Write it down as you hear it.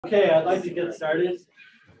Okay, I'd like to get started.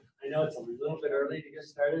 I know it's a little bit early to get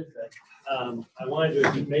started, but I wanted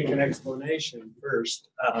to make an explanation first.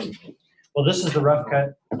 Well, this is the Rough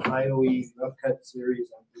Cut IOE Rough Cut series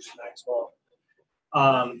on Bruce Maxwell.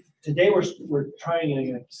 Today we're trying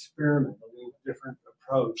an experiment, a little different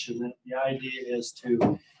approach, and the idea is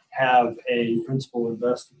to have a principal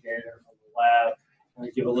investigator from the lab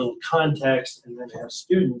give a little context, and then have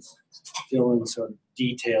students fill in some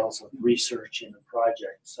details of research in the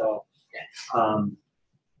project. So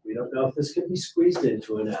we don't know if this could be squeezed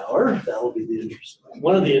into an hour. That will be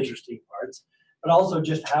one of the interesting parts, but also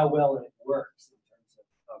just how well it works in terms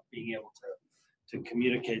of being able to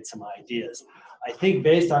communicate some ideas. I think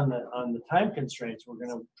based on the time constraints, we're going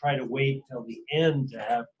to try to wait till the end to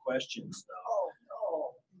have questions, though.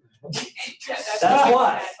 Oh, no. That's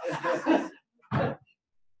why.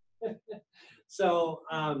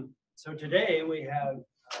 So today we have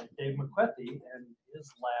Dave McWethy, and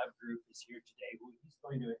his lab group is here today. He's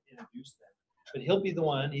going to introduce them, but he'll be the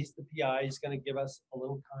one. He's the PI. He's going to give us a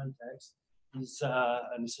little context. He's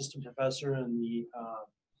an assistant professor in the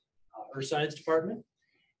Earth Science Department,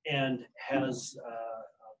 and has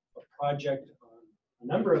a project on a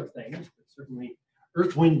number of things, but certainly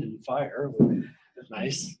Earth, Wind, and Fire, which is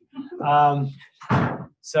nice.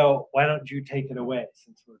 So why don't you take it away,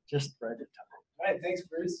 since we're just right at time. All right, thanks,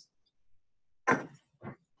 Bruce.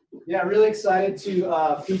 Yeah, really excited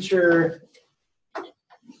to feature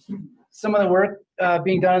some of the work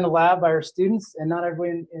being done in the lab by our students, and not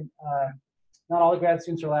everyone, not all the grad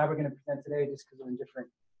students in our lab are going to present today, just because we're in different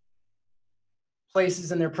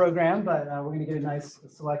places in their program. But we're going to get a nice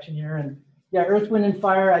selection here. And yeah, Earth, Wind, and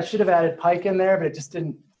Fire. I should have added Pico in there, but it just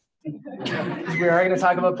didn't. Because we are going to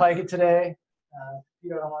talk about Pico today. You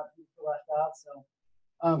don't want people left out,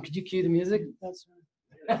 so could you cue the music? That's right.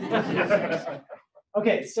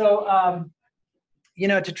 Okay, so you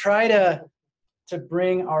know, to try to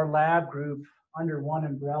bring our lab group under one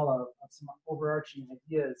umbrella of some overarching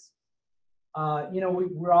ideas, you know,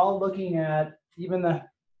 we're all looking at, even the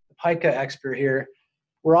Pico expert here,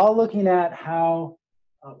 we're all looking at how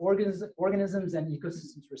organisms and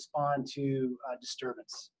ecosystems respond to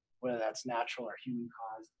disturbance, whether that's natural or human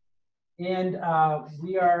caused. And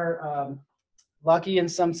we are lucky in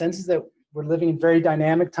some senses that we're living in very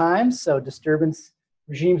dynamic times. So disturbance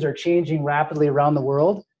regimes are changing rapidly around the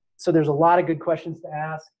world. So there's a lot of good questions to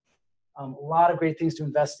ask, a lot of great things to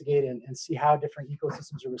investigate, and see how different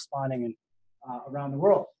ecosystems are responding around the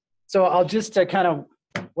world. So I'll just kind of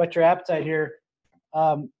whet your appetite here.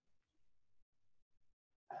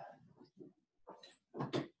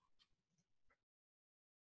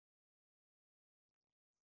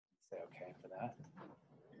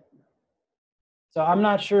 So I'm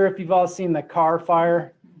not sure if you've all seen the car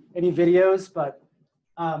fire, any videos, but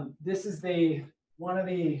this is one of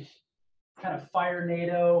the kind of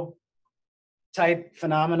fire-nado type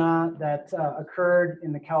phenomena that occurred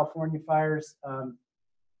in the California fires,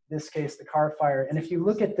 this case, the car fire. And if you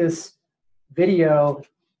look at this video,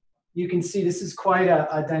 you can see this is quite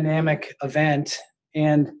a dynamic event.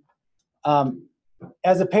 And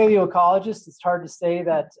as a paleoecologist, it's hard to say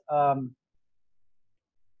that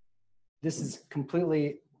this is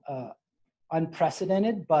completely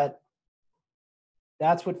unprecedented, but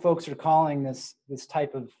that's what folks are calling this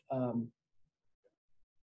type of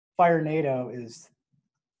fire-nado is.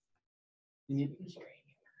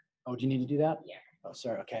 Oh, do you need to do that? Yeah. Oh,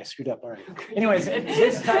 sorry. Okay, I screwed up. All right. Anyways,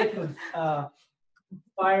 this type of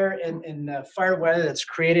fire and fire weather that's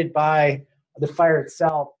created by the fire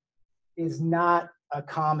itself is not a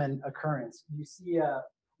common occurrence. You see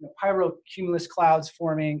pyrocumulus clouds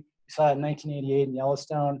forming. We saw it in 1988 in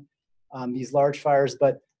Yellowstone, these large fires.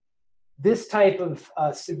 But this type of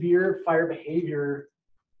severe fire behavior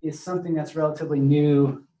is something that's relatively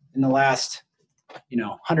new in the last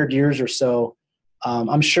 100 years or so.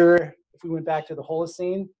 I'm sure if we went back to the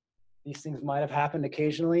Holocene, these things might have happened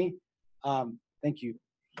occasionally. Thank you.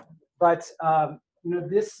 But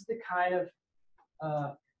this is the kind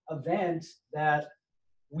of event that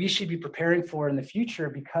we should be preparing for in the future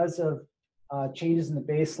because of changes in the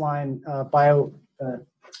baseline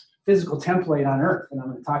physical template on Earth. And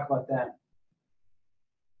I'm going to talk about that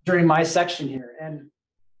during my section here. And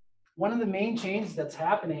one of the main changes that's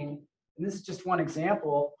happening, and this is just one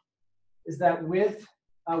example, is that with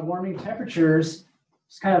warming temperatures,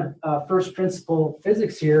 it's kind of first principle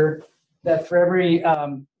physics here, that for every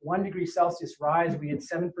 1 degree Celsius rise, we had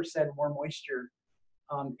 7% more moisture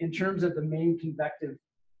in terms of the main convective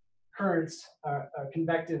currents,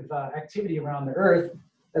 convective activity around the Earth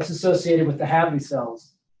that's associated with the Hadley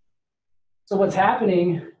cells. So what's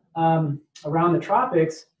happening around the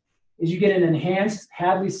tropics is you get an enhanced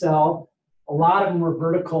Hadley cell. A lot of them are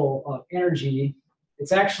vertical energy.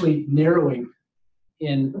 It's actually narrowing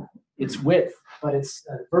in its width, but its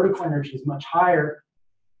vertical energy is much higher.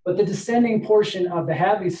 But the descending portion of the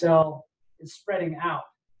Hadley cell is spreading out.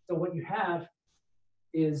 So what you have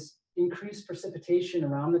is increased precipitation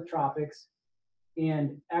around the tropics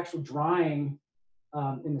and actual drying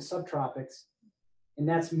in the subtropics. And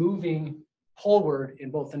that's moving poleward in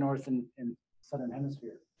both the north and southern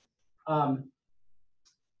hemisphere.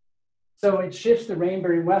 So it shifts the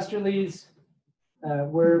rain-bearing westerlies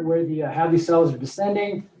where the Hadley cells are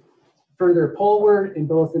descending further poleward in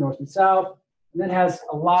both the north and south, and that has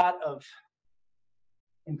a lot of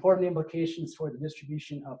important implications for the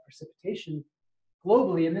distribution of precipitation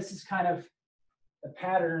globally. And this is kind of the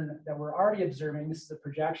pattern that we're already observing. This is a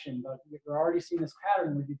projection, but we're already seeing this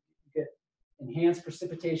pattern where you get enhanced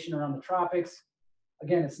precipitation around the tropics.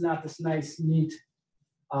 Again, it's not this nice, neat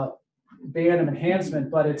band of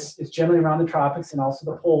enhancement, but it's generally around the tropics and also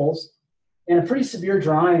the poles, and a pretty severe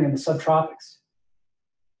drying in the subtropics.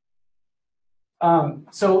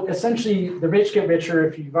 So essentially, the rich get richer.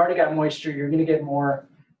 If you've already got moisture, you're going to get more.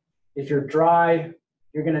 If you're dry,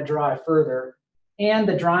 you're going to dry further, and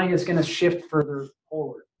the drying is going to shift further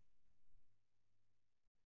forward.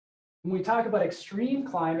 When we talk about extreme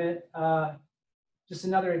climate, just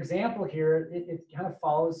another example here, it kind of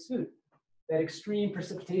follows suit. That extreme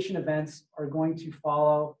precipitation events are going to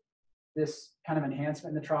follow this kind of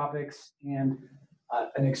enhancement in the tropics and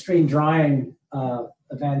an extreme drying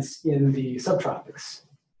events in the subtropics.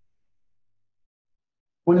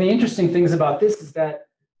 One of the interesting things about this is that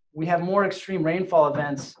we have more extreme rainfall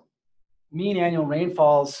events. Mean annual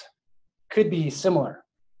rainfalls could be similar.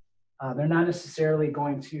 They're not necessarily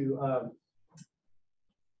going to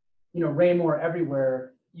rain more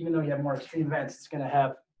everywhere. Even though you have more extreme events, it's going to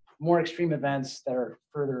have more extreme events that are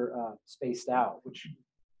further spaced out, which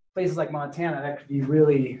places like Montana, that could be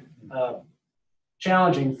really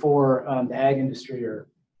challenging for the ag industry or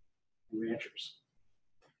ranchers.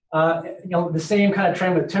 The same kind of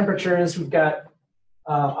trend with temperatures. We've got,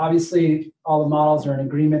 obviously, all the models are in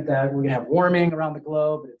agreement that we're going to have warming around the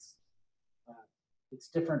globe. It's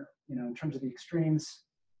different, in terms of the extremes,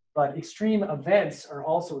 but extreme events are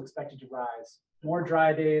also expected to rise. More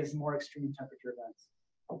dry days, more extreme temperature events.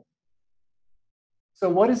 So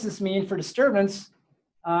what does this mean for disturbance?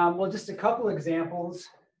 Well, just a couple examples.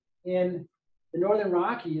 In the Northern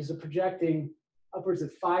Rockies are projecting upwards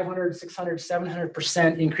of 500, 600,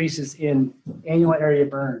 700% increases in annual area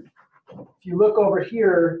burned. If you look over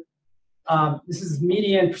here, this is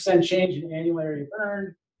median percent change in annual area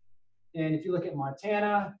burned. And if you look at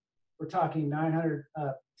Montana, we're talking 900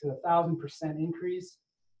 to 1,000% increase.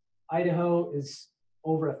 Idaho is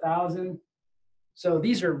over 1,000. So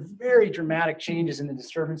these are very dramatic changes in the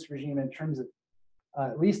disturbance regime in terms of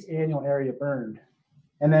at least annual area burned.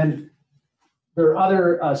 And then there are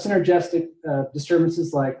other synergistic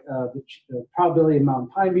disturbances like the probability of mountain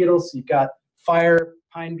pine beetles. So you've got fire,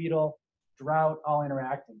 pine beetle, drought, all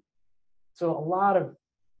interacting. So a lot of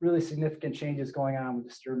really significant changes going on with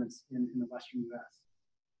disturbance in the Western US.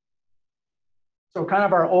 So kind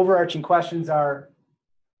of our overarching questions are,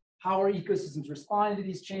 how are ecosystems responding to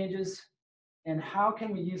these changes? And how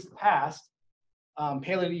can we use the past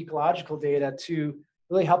paleoecological data to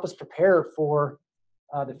really help us prepare for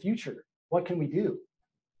the future? What can we do?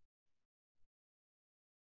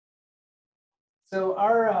 So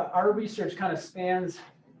our research kind of spans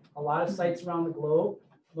a lot of sites around the globe.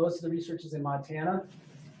 Most of the research is in Montana.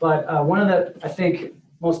 But one of the, I think,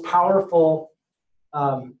 most powerful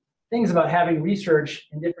things about having research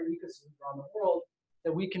in different ecosystems around the world,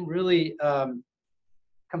 that we can really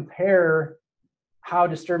compare how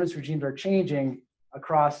disturbance regimes are changing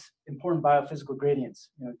across important biophysical gradients,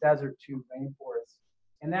 desert to rainforest.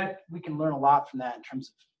 And that we can learn a lot from that in terms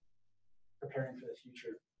of preparing for the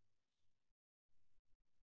future.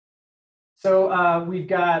 So we've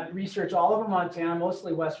got research all over Montana,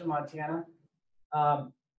 mostly Western Montana.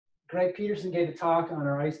 Greg Peterson gave a talk on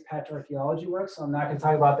our ice patch archaeology work, so I'm not going to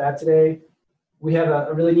talk about that today. We have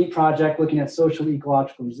a really neat project looking at social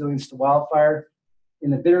ecological resilience to wildfire in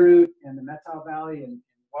the Bitterroot and the Methow Valley in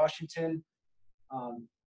Washington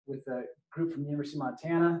with a group from the University of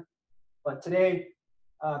Montana. But today,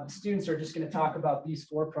 the students are just going to talk about these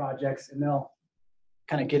 4 projects, and they'll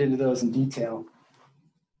kind of get into those in detail.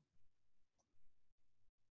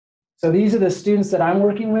 So these are the students that I'm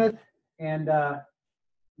working with, and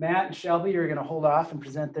Matt and Shelby are going to hold off and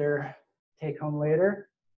present their take-home later,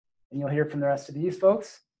 and you'll hear from the rest of these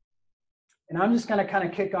folks. And I'm just going to kind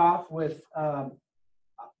of kick off with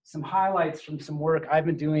some highlights from some work I've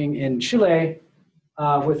been doing in Chile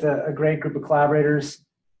with a great group of collaborators.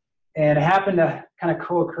 And it happened to kind of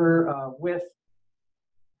co-occur with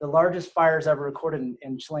the largest fires ever recorded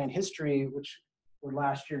in Chilean history, which were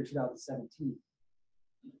last year in 2017.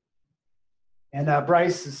 And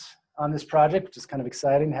Bryce is on this project, which is kind of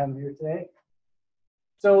exciting to have him here today.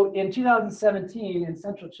 So in 2017, in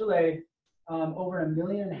central Chile, over 1.5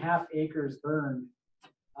 million acres burned,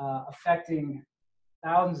 affecting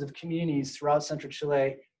thousands of communities throughout central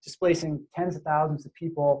Chile, displacing tens of thousands of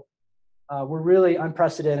people. Were really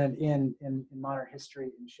unprecedented in modern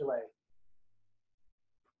history in Chile.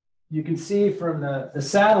 You can see from the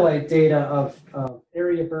satellite data of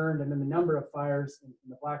area burned and then the number of fires in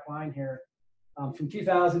the black line here, from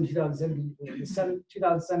 2000 to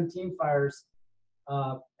 2017 fires,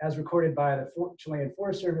 as recorded by the Chilean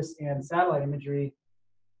Forest Service and satellite imagery,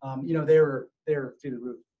 they were through the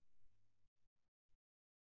roof.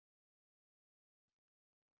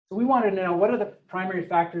 So we wanted to know, what are the primary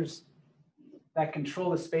factors that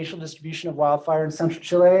control the spatial distribution of wildfire in central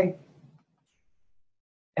Chile?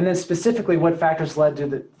 And then specifically, what factors led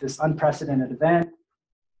to this unprecedented event?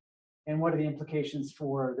 And what are the implications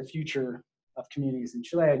for the future of communities in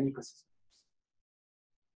Chile and ecosystems?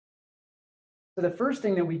 So the first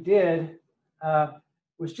thing that we did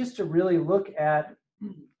was just to really look at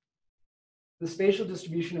the spatial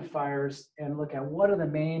distribution of fires and look at what are the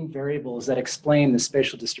main variables that explain the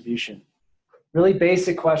spatial distribution. Really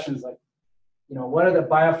basic questions like, what are the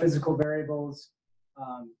biophysical variables,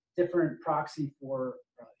 different proxy for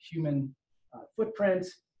human footprint,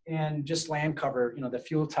 and just land cover, the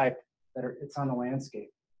fuel type that it's on the landscape.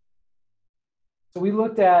 So we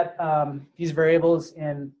looked at these variables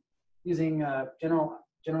in using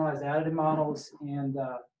generalized additive models and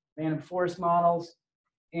random forest models.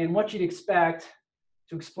 And what you'd expect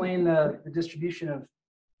to explain the distribution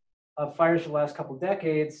of fires for the last couple of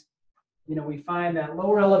decades, we find that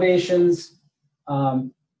lower elevations,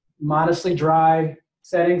 modestly dry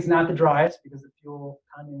settings, not the driest because the fuel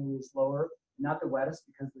continuity is lower, not the wettest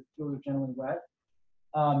because the fuel is generally wet.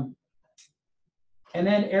 And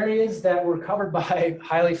then areas that were covered by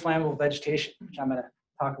highly flammable vegetation, which I'm going to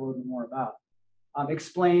talk a little bit more about,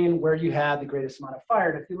 explain where you had the greatest amount of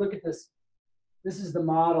fire. And if you look at this, this is the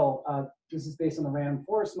model. This is based on the random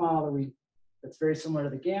forest model that's very similar to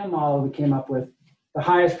the GAM model we came up with. The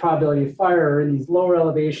highest probability of fire are in these lower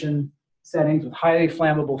elevation settings with highly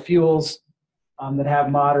flammable fuels that have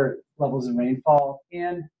moderate levels of rainfall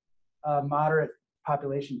and moderate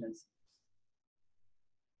population density.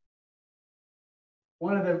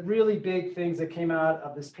 One of the really big things that came out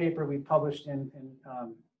of this paper we published in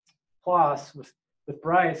PLOS with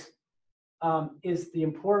Bryce is the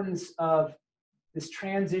importance of this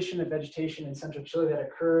transition of vegetation in central Chile that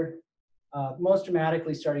occurred most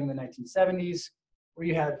dramatically starting in the 1970s, where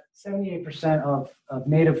you had 78% of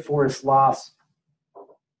native forest loss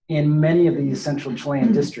in many of these central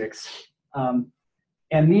Chilean districts.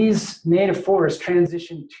 And these native forests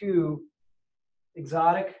transitioned to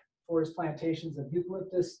exotic forest plantations of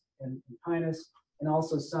eucalyptus and pinus, and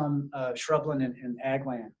also some shrubland and ag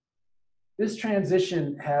land. This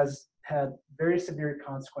transition has had very severe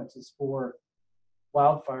consequences for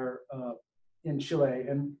wildfire in Chile.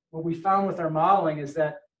 And what we found with our modeling is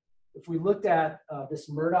that if we looked at this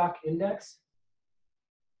Murdoch index,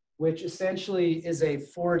 which essentially is a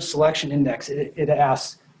forage selection index, it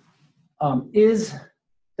asks,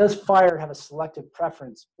 does fire have a selective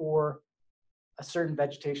preference for a certain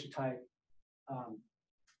vegetation type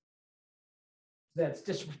that's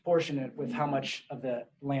disproportionate with how much of the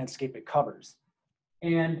landscape it covers?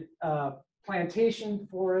 And plantation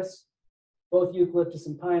forests, both eucalyptus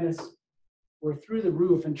and pinus, were through the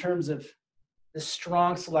roof in terms of the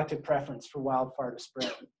strong selective preference for wildfire to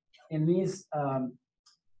spread in these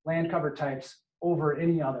land cover types over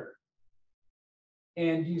any other.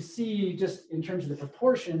 And you see, just in terms of the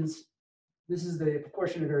proportions, this is the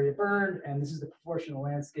proportion of area burned, and this is the proportion of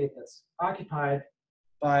landscape that's occupied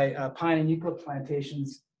by pine and eucalypt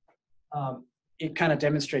plantations. It kind of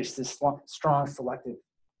demonstrates this strong selective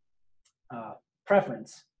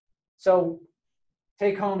preference. So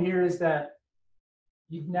take home here is that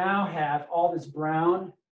you now have all this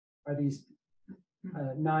brown, are these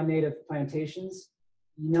non-native plantations.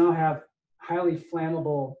 You now have highly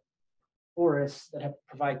flammable forests that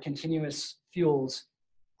provide continuous fuels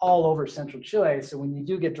all over central Chile. So when you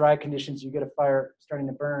do get dry conditions, you get a fire starting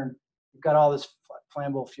to burn, you've got all this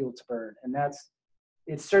flammable fuel to burn. And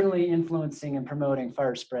it's certainly influencing and promoting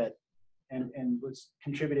fire spread and was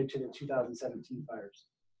contributed to the 2017 fires.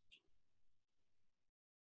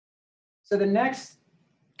 So the next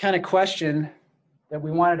kind of question that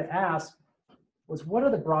we wanted to ask was what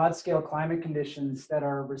are the broad scale climate conditions that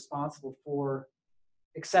are responsible for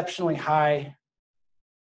exceptionally high,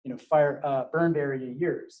 fire burned area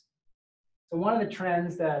years. So one of the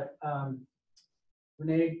trends that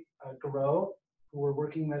Rene Garreau, who we're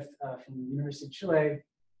working with from the University of Chile,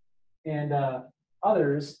 and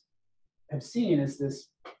others have seen is this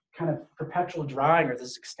kind of perpetual drying or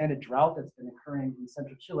this extended drought that's been occurring in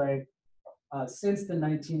central Chile since the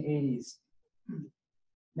 1980s.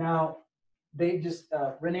 Now, they just,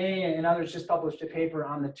 Rene and others just published a paper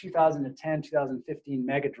on the 2010-2015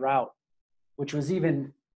 mega drought, which was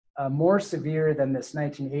even more severe than this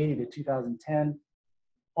 1980 to 2010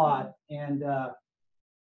 plot. And,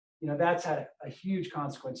 that's had a huge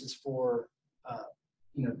consequences for,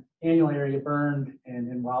 annual area burned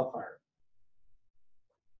and wildfire.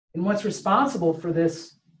 And what's responsible for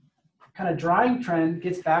this kind of drying trend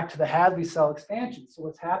gets back to the Hadley cell expansion. So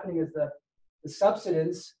what's happening is the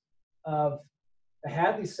subsidence of the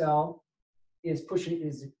Hadley cell is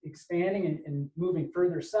expanding and moving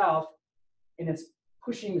further south, and it's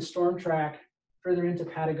pushing the storm track further into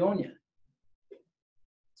Patagonia.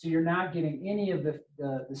 So you're not getting any of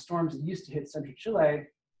the storms that used to hit central Chile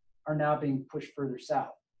are now being pushed further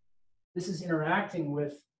south. This is interacting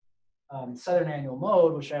with southern annual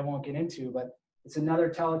mode, which I won't get into, but it's another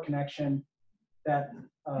teleconnection that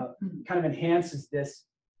kind of enhances this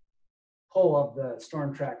pull of the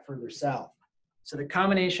storm track further south. So the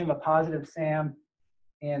combination of a positive SAM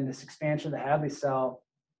and this expansion of the Hadley cell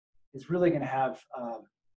is really going to have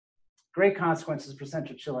great consequences for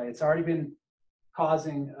central Chile. It's already been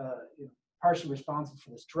causing, partially responsible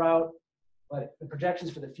for this drought, but the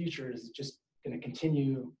projections for the future is just going to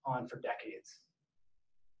continue on for decades.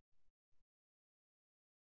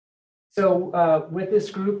 So with this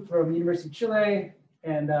group from University of Chile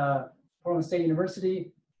and Portland State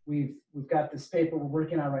University, we've got this paper we're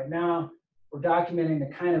working on right now. We're documenting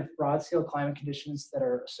the kind of broad scale climate conditions that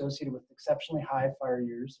are associated with exceptionally high fire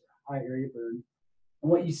years, high area burn.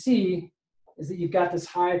 And what you see is that you've got this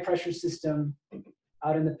high pressure system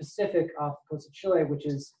out in the Pacific off the coast of Chile, which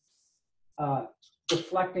is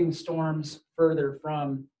deflecting storms further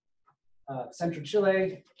from central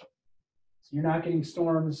Chile. So you're not getting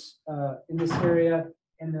storms in this area.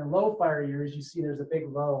 In the low fire years, you see there's a big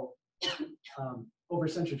low over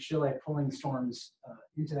central Chile pulling storms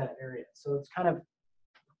into that area. So it's kind of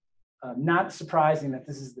not surprising that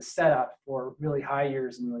this is the setup for really high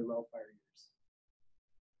years and really low fire years.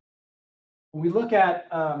 When we look at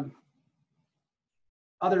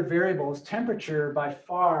other variables, temperature by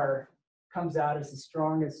far comes out as the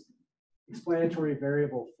strongest explanatory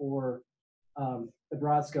variable for the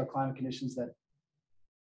broad scale climate conditions that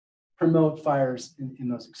promote fires in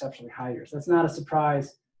those exceptionally high years. That's not a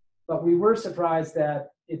surprise, but we were surprised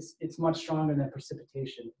that it's much stronger than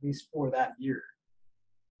precipitation, at least for that year.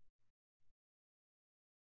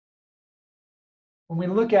 When we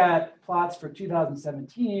look at plots for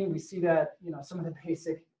 2017, we see that some of the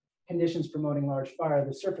basic conditions promoting large fire,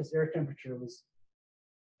 the surface air temperature was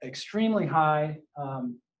extremely high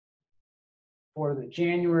for the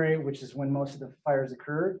January, which is when most of the fires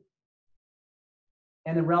occurred,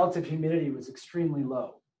 and the relative humidity was extremely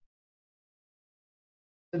low.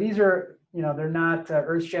 So these are, they're not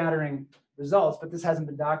earth-shattering results, but this hasn't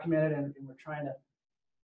been documented, and we're trying to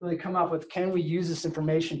really come up with, can we use this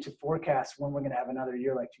information to forecast when we're going to have another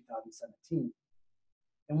year like 2017?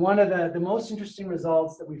 And one of the most interesting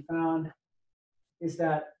results that we found is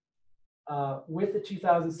that with the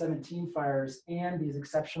 2017 fires and these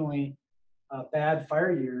exceptionally bad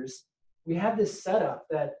fire years, we have this setup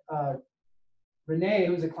that Rene,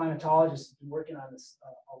 who's a climatologist, has been working on this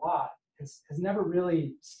a lot, has never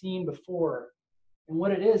really seen before. And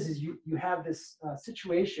what it is you have this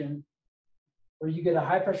situation where you get a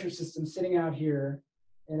high pressure system sitting out here,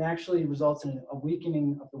 and it actually results in a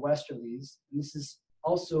weakening of the westerlies. And this is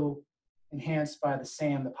also enhanced by the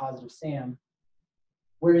SAM, the positive SAM,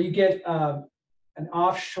 where you get an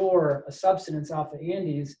offshore, a subsidence off the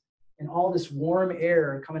Andes, and all this warm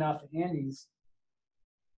air coming off the Andes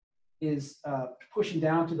is pushing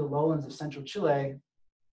down to the lowlands of central Chile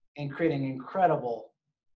and creating incredible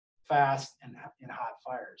fast and hot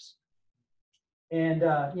fires. And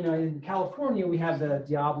in California, we have the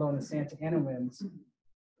Diablo and the Santa Ana winds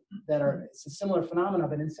that are, it's a similar phenomenon,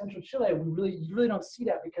 but in central Chile, you really don't see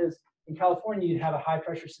that, because in California, you'd have a high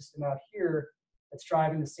pressure system out here that's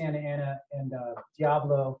driving the Santa Ana and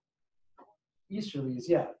Diablo easterlies,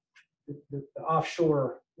 the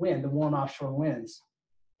offshore wind, the warm offshore winds.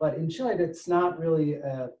 But in Chile, that's not really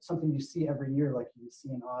something you see every year like you see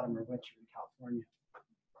in autumn or winter in California.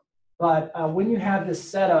 But when you have this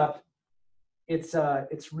setup,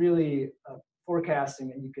 it's really forecasting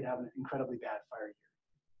that you could have an incredibly bad fire year.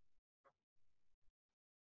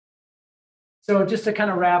 So just to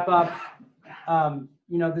kind of wrap up,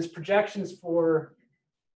 you know, this projections for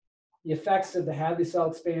the effects of the Hadley cell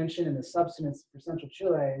expansion and the subsidence for central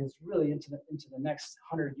Chile is really into the next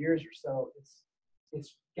 100 years or so.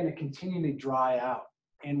 It's going to continually dry out,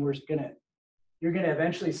 and you're going to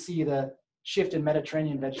eventually see the shift in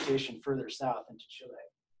Mediterranean vegetation further south into Chile.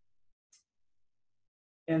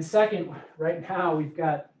 And second, right now we've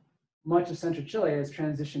got much of central Chile has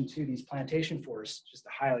transitioned to these plantation forests, just a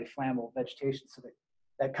highly flammable vegetation. So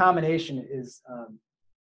that combination is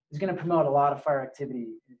going to promote a lot of fire activity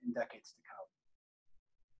in decades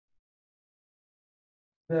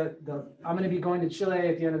to come. I'm going to be going to Chile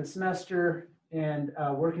at the end of the semester and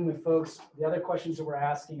working with folks. The other questions that we're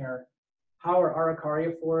asking are, how are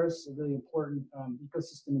araucaria forests, a really important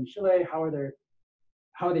ecosystem in Chile, how are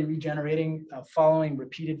they regenerating following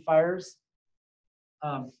repeated fires?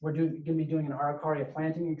 We're going to be doing an araucaria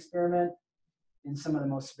planting experiment in some of the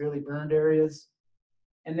most severely burned areas.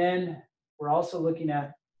 And then we're also looking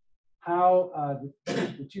at how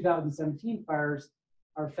the 2017 fires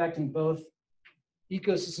are affecting both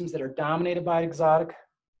ecosystems that are dominated by exotic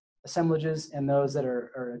assemblages and those that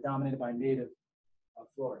are dominated by native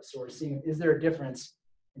flora. So we're seeing, is there a difference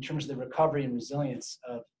in terms of the recovery and resilience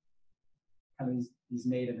of kind of these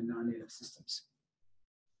native and non-native systems?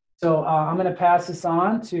 So I'm going to pass this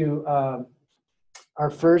on to our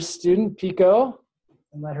first student, Pico,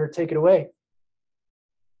 and let her take it away.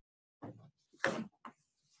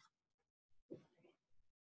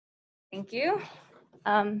 Thank you.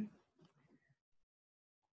 Hi,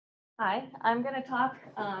 I'm going to talk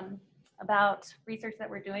about research that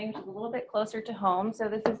we're doing, which is a little bit closer to home. So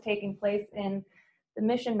this is taking place in the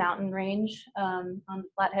Mission Mountain Range on the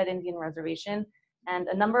Flathead Indian Reservation. And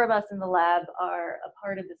a number of us in the lab are a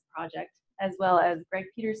part of this project, as well as Greg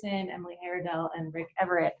Peterson, Emily Haredell, and Rick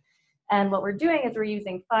Everett. And what we're doing is we're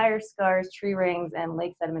using fire scars, tree rings, and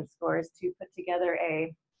lake sediment scores to put together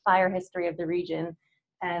a fire history of the region.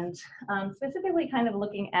 And specifically kind of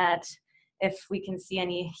looking at if we can see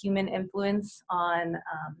any human influence on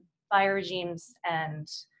fire regimes and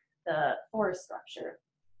the forest structure.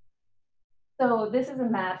 So this is a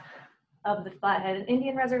map of the Flathead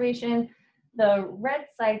Indian Reservation. The red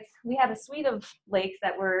sites, we have a suite of lakes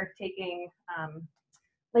that we're taking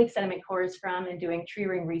lake sediment cores from and doing tree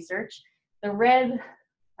ring research. The red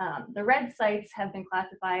sites have been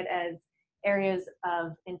classified as areas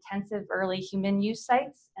of intensive early human use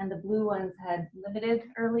sites, and the blue ones had limited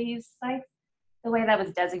early use sites. The way that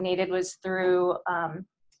was designated was through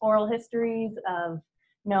oral histories of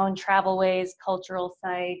known travelways, cultural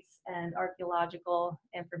sites, and archaeological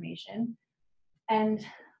information. And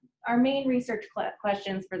our main research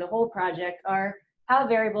questions for the whole project are, how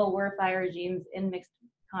variable were fire regimes in mixed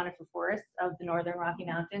conifer forests of the northern Rocky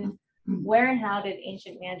Mountains? Where and how did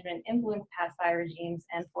ancient management influence past fire regimes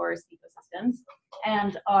and forest ecosystems?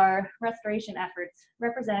 And are restoration efforts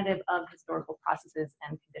representative of historical processes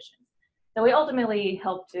and conditions? So we ultimately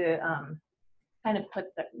hope to kind of put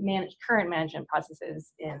the current management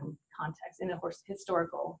processes in context, in a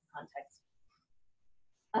historical context.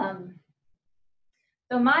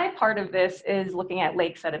 So my part of this is looking at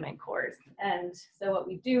lake sediment cores. And so what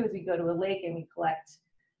we do is we go to a lake and we collect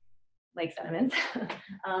lake sediments.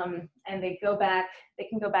 And they can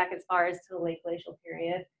go back as far as to the late glacial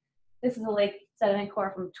period. This is a lake sediment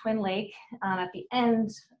core from Twin Lake. At the end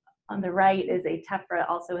on the right is a tephra,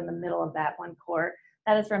 also in the middle of that one core.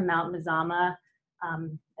 That is from Mount Mazama,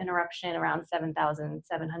 an eruption around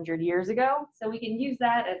 7,700 years ago. So we can use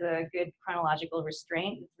that as a good chronological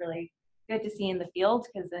restraint. It's really good to see in the field,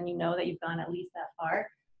 because then you know that you've gone at least that far.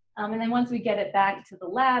 And then once we get it back to the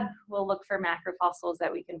lab, we'll look for macrofossils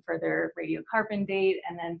that we can further radiocarbon date,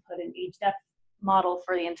 and then put an age depth model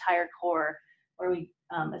for the entire core, where we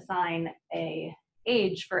assign a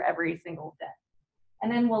age for every single depth.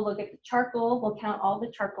 And then we'll look at the charcoal. We'll count all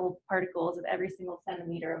the charcoal particles of every single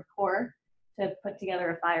centimeter of core to put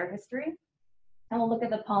together a fire history. And we'll look at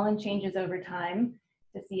the pollen changes over time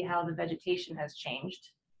to see how the vegetation has changed.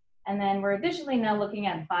 And then we're additionally now looking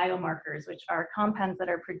at biomarkers, which are compounds that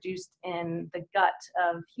are produced in the gut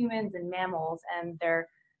of humans and mammals, and they're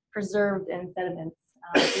preserved in sediments.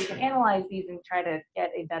 So you can analyze these and try to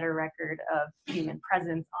get a better record of human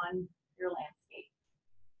presence on your landscape.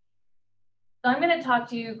 So I'm going to talk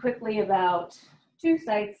to you quickly about two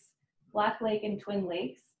sites, Black Lake and Twin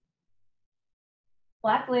Lakes.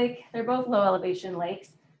 Black Lake, they're both low elevation lakes.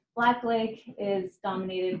 Black Lake is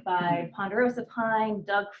dominated by ponderosa pine,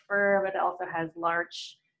 Doug fir, but it also has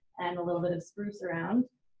larch and a little bit of spruce around.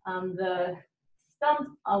 The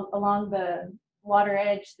some along the water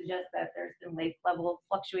edge suggest that there's been lake level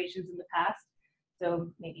fluctuations in the past.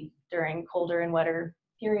 So maybe during colder and wetter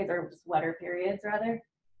periods, or just wetter periods rather.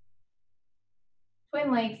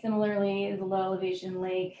 Twin Lake similarly is a low elevation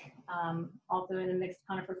lake, also in a mixed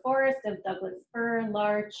conifer forest of Douglas fir,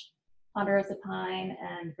 larch, ponderosa pine,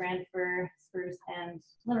 and grand fir, spruce, and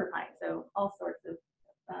limber pine. So all sorts of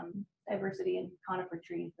diversity in conifer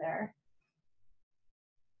trees there.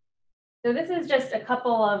 So this is just a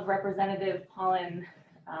couple of representative pollen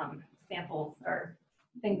samples or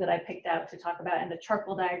things that I picked out to talk about, and the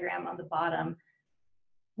charcoal diagram on the bottom.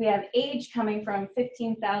 We have age coming from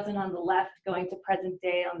 15,000 on the left, going to present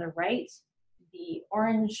day on the right. The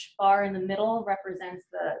orange bar in the middle represents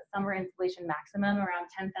the summer installation maximum around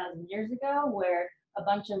 10,000 years ago, where a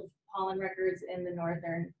bunch of pollen records in the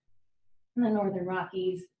northern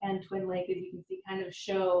Rockies and Twin Lake, as you can see, kind of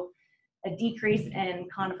show a decrease in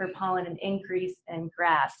conifer pollen and increase in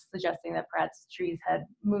grass, suggesting that perhaps trees had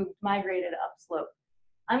migrated upslope.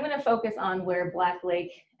 I'm going to focus on where Black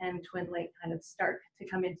Lake and Twin Lake kind of start to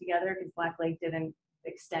come in together, because Black Lake didn't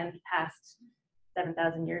extend past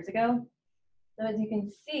 7,000 years ago. So as you can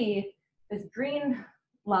see, this green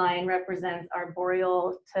line represents our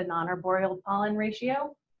boreal to non-arboreal pollen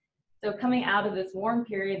ratio. So coming out of this warm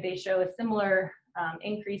period, they show a similar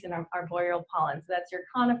increase in our arboreal pollen. So that's your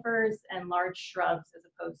conifers and large shrubs, as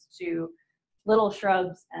opposed to little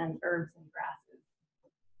shrubs and herbs and grasses.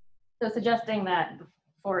 So suggesting that the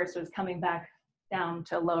forest was coming back down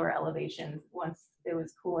to lower elevations once it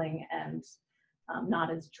was cooling and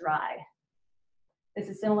not as dry. This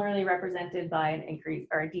is similarly represented by an increase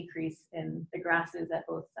or a decrease in the grasses at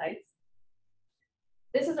both sites.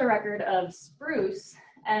 This is a record of spruce,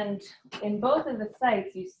 and in both of the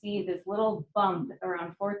sites, you see this little bump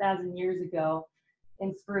around 4,000 years ago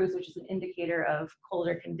in spruce, which is an indicator of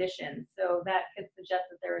colder conditions. So that could suggest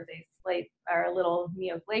that there was a slight or a little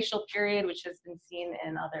neoglacial period, which has been seen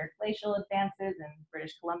in other glacial advances in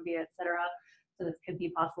British Columbia, et cetera. So this could be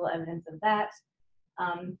possible evidence of that.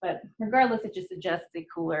 But regardless, it just suggests a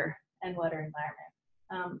cooler and wetter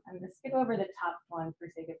environment. I'm going to skip over the top one for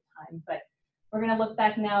sake of time, but we're going to look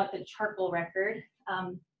back now at the charcoal record.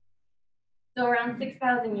 So around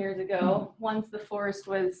 6,000 years ago, once the forest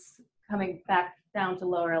was coming back down to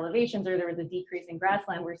lower elevations, or there was a decrease in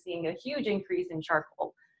grassland, we're seeing a huge increase in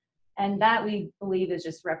charcoal. And that, we believe, is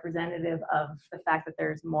just representative of the fact that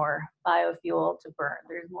there's more biofuel to burn.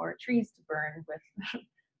 There's more trees to burn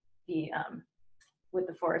with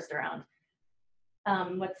the forest around.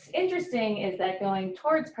 What's interesting is that going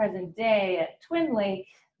towards present day at Twin Lake,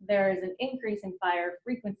 there is an increase in fire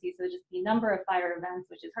frequency. So just the number of fire events,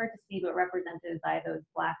 which is hard to see, but represented by those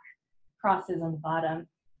black crosses on the bottom.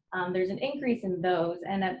 There's an increase in those.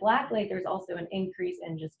 And at Black Lake, there's also an increase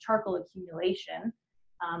in just charcoal accumulation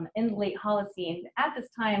in the late Holocene, at this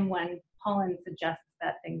time when pollen suggests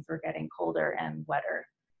that things were getting colder and wetter.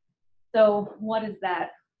 So what does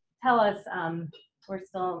that tell us? We're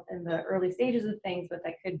still in the early stages of things, but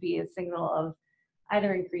that could be a signal of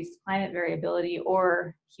either increased climate variability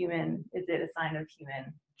or is it a sign of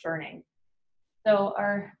human burning? So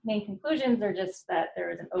our main conclusions are just that there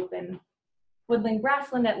is an open woodland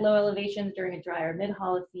grassland at low elevations during a drier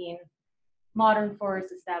mid-Holocene. Modern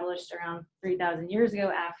forests established around 3,000 years ago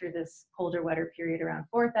after this colder, wetter period around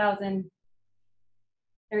 4,000.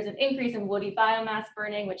 There's an increase in woody biomass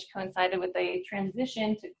burning, which coincided with a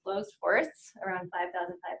transition to closed forests around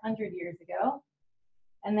 5,500 years ago.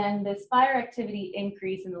 And then this fire activity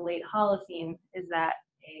increase in the late Holocene, is that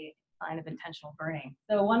a sign of intentional burning?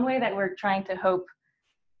 So one way that we're trying to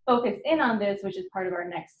focus in on this, which is part of our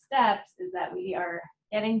next steps, is that we are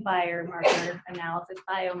getting biomarker analysis.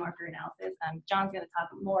 John's going to talk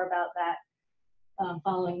more about that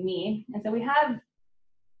following me. And so we have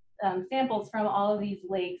samples from all of these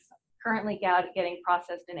lakes currently getting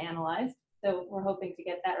processed and analyzed. So we're hoping to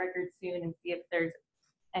get that record soon and see if there's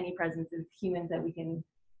any presence of humans that we can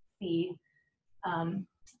see. And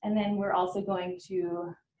then we're also going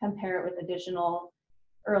to compare it with additional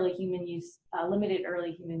early human use, limited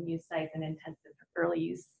early human use sites and intensive early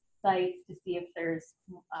use sites to see if there's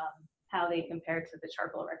how they compare to the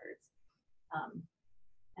charcoal records.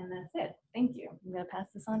 And that's it. Thank you. I'm going to pass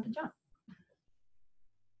this on to John.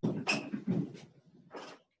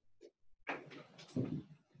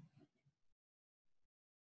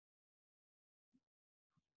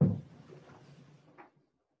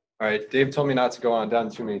 All right, Dave told me not to go on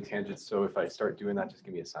down too many tangents, so if I start doing that, just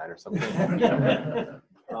give me a sign or something.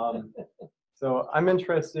 So I'm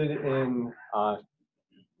interested in,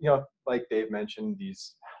 like Dave mentioned,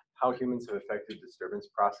 how humans have affected disturbance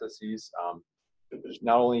processes.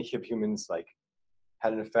 Not only have humans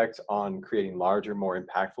had an effect on creating larger, more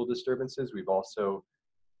impactful disturbances. We've also,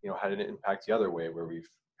 had an impact the other way where we've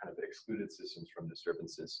kind of excluded systems from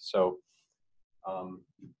disturbances. So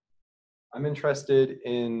I'm interested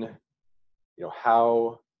in,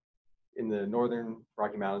 how in the northern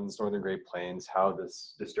Rocky Mountains, northern Great Plains, how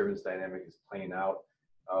this disturbance dynamic is playing out.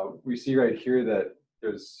 We see right here that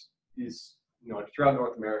there's these, throughout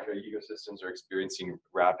North America, ecosystems are experiencing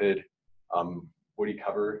rapid woody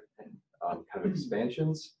cover kind of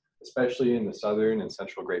expansions, especially in the southern and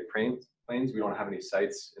central Great Plains. We don't have any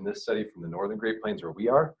sites in this study from the northern Great Plains where we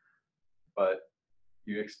are, but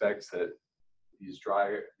you expect that these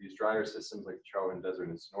drier systems like the Charlton Desert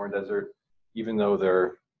and Sonoran Desert, even though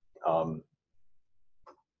they're a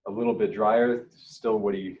little bit drier, still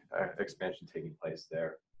woody expansion taking place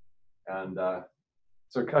there. And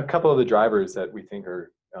so a couple of the drivers that we think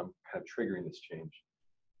are kind of triggering this change.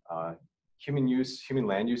 Human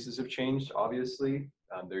land uses have changed, obviously.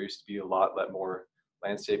 There used to be a lot more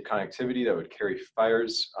landscape connectivity that would carry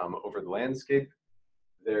fires over the landscape.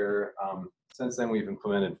 Since then, we've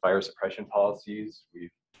implemented fire suppression policies. We've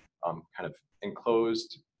kind of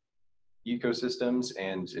enclosed ecosystems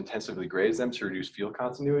and intensively grazed them to reduce field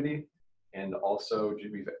continuity. And also,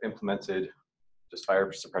 we've implemented just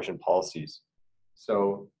fire suppression policies.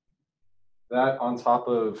 So that on top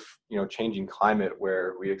of changing climate,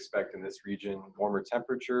 where we expect in this region warmer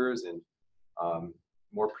temperatures and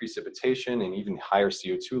more precipitation and even higher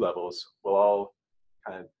CO2 levels, will all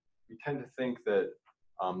we tend to think that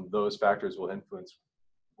those factors will influence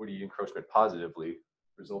woody encroachment positively,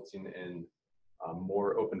 resulting in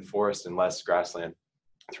more open forest and less grassland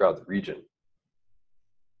throughout the region.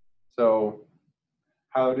 So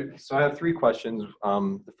I have three questions.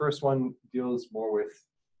 The first one deals more with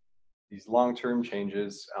these long-term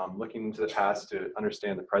changes, looking into the past to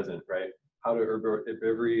understand the present, right? How do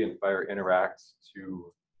herbivory and fire interact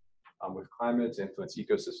with climate to influence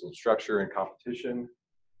ecosystem structure and competition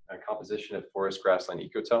and composition of forest grassland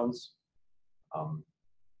ecotones.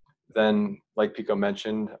 Then, like Pico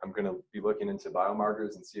mentioned, I'm going to be looking into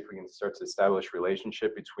biomarkers and see if we can start to establish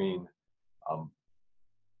relationship between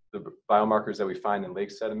the biomarkers that we find in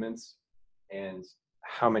lake sediments and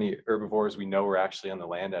how many herbivores we know are actually on the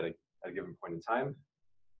land at a given point in time.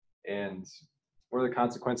 And what are the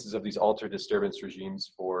consequences of these altered disturbance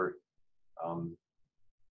regimes for,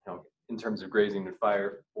 in terms of grazing and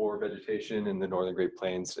fire for vegetation in the northern Great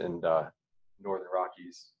Plains and northern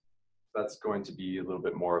Rockies. That's going to be a little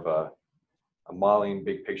bit more of a modeling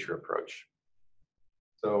big picture approach.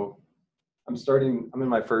 So I'm in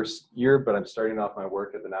my first year, but I'm starting off my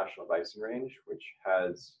work at the National Bison Range, which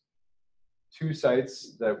has two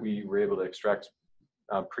sites that we were able to extract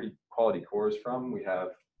pretty quality cores from. We have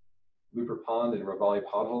Looper Pond and Ravalli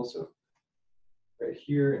Pothole, so right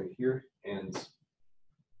here and here. And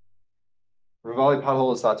Ravalli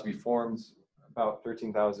Pothole is thought to be formed about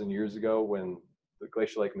 13,000 years ago when the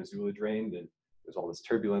glacial Lake Missoula drained, and there's all this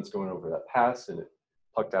turbulence going over that pass, and it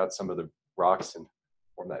plucked out some of the rocks and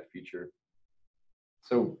formed that feature.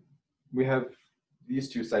 So we have these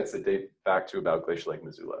two sites that date back to about glacial Lake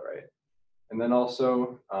Missoula, right? And then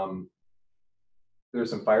also there's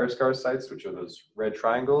some fire scar sites, which are those red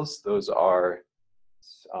triangles. Those are,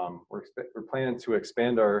 we're planning to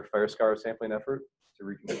expand our fire scar sampling effort to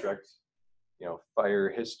reconstruct, fire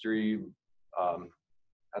history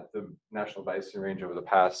at the National Bison Range over the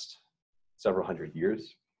past several hundred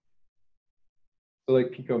years. So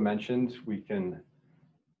like Pico mentioned, when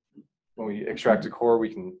we extract a core,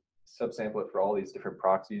 we can subsample it for all these different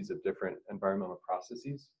proxies of different environmental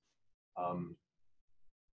processes.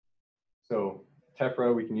 So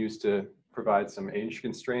tephra we can use to provide some age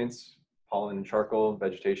constraints, pollen and charcoal,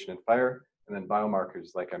 vegetation and fire, and then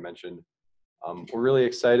biomarkers, like I mentioned. We're really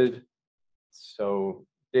excited. So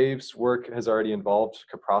Dave's work has already involved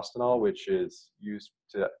caprostanol, which is used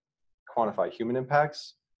to quantify human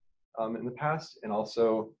impacts in the past. And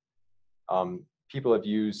also people have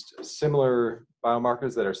used similar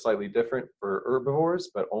biomarkers that are slightly different for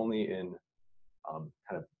herbivores, but only in kind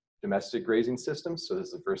of domestic grazing systems. So this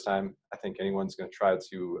is the first time I think anyone's going to try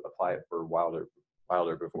to apply it for wild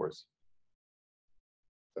herbivores.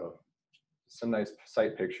 So some nice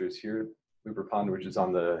site pictures here. Looper Pond, which is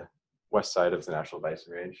on the west side of the National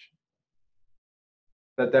Bison Range.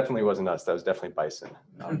 That definitely wasn't us. That was definitely bison.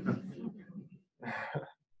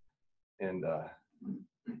 And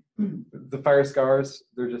the fire scars,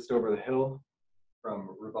 they're just over the hill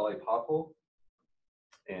from Ravalli Pothole.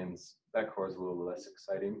 And that core is a little less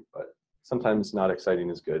exciting, but sometimes not exciting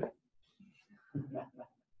is good.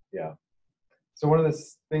 Yeah. So one of the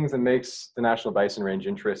things that makes the National Bison Range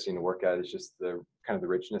interesting to work at is just the kind of the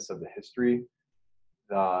richness of the history.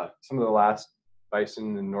 some of the last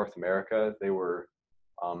bison in North America, they were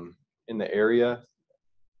in the area,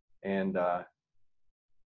 and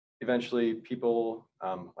eventually people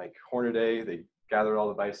like Hornaday, they gathered all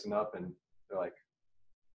the bison up, and they're like,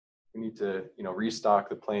 we need to, you know, restock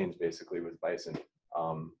the plains basically with bison.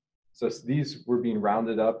 So these were being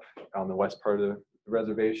rounded up on the west part of the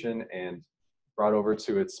reservation and brought over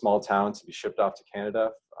to its small town to be shipped off to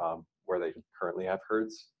Canada, where they currently have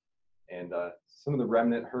herds. And some of the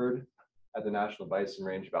remnant herd at the National Bison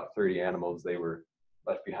Range, about 30 animals, they were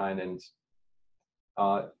left behind. And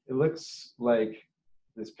it looks like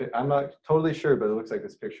this, I'm not totally sure, but it looks like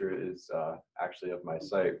this picture is actually of my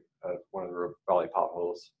site, one of the valley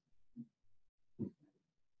potholes.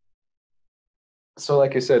 So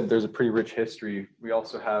like I said, there's a pretty rich history. We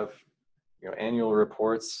also have, you know, annual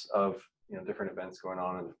reports of, you know, different events going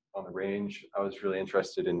on the range. I was really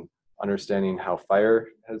interested in understanding how fire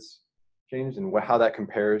has changed and how that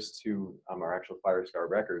compares to our actual fire scar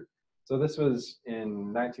record. So this was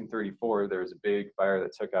in 1934. There was a big fire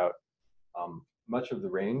that took out much of the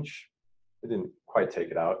range. It didn't quite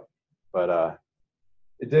take it out, but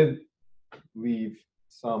it did leave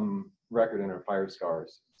some record in our fire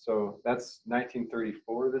scars. So that's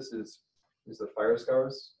 1934. This is the fire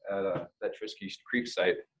scars at that Trisky Creek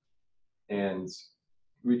site. And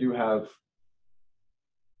we do have,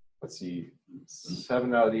 let's see,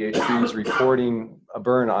 7 out of the 8 trees recording a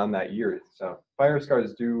burn on that year. So fire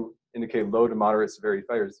scars do indicate low to moderate severity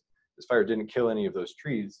fires. This fire didn't kill any of those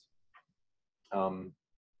trees.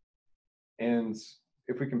 And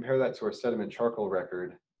if we compare that to our sediment charcoal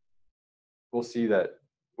record, we'll see that,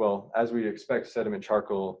 well, as we'd expect, sediment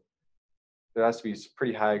charcoal, there has to be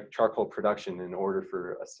pretty high charcoal production in order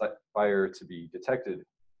for a fire to be detected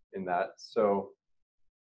in that. So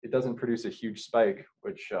it doesn't produce a huge spike,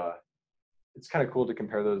 which it's kind of cool to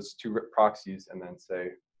compare those two proxies and then say,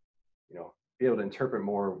 you know, be able to interpret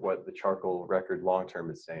more what the charcoal record long-term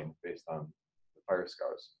is saying based on the fire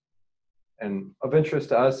scars. And of interest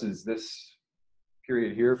to us is this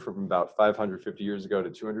period here from about 550 years ago to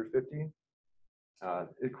 250.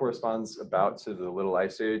 It corresponds about to the Little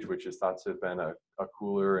Ice Age, which is thought to have been a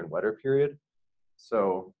cooler and wetter period.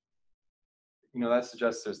 So, you know, that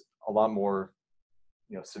suggests there's a lot more,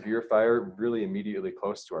 you know, severe fire really immediately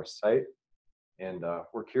close to our site. And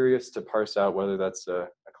we're curious to parse out whether that's a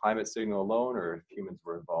climate signal alone or if humans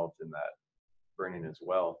were involved in that burning as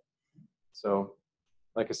well. So,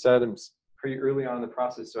 like I said, I'm pretty early on in the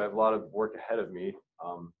process, so I have a lot of work ahead of me.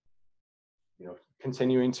 You know,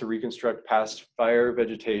 continuing to reconstruct past fire,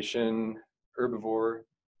 vegetation, herbivore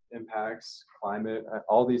impacts, climate,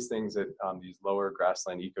 all these things that these lower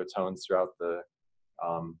grassland ecotones throughout the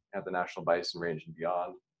at the National Bison Range and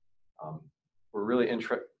beyond. We're really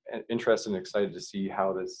interested and excited to see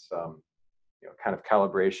how this you know, kind of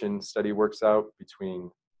calibration study works out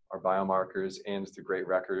between our biomarkers and the great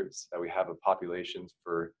records that we have of populations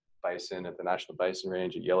for bison at the National Bison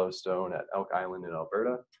Range, at Yellowstone, at Elk Island in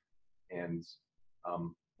Alberta. And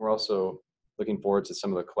we're also looking forward to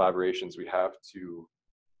some of the collaborations we have to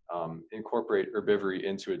incorporate herbivory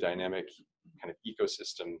into a dynamic kind of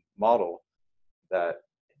ecosystem model that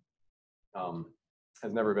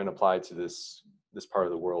has never been applied to this part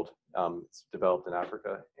of the world. It's developed in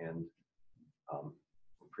Africa, and I'm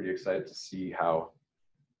pretty excited to see how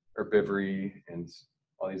herbivory and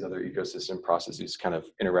all these other ecosystem processes kind of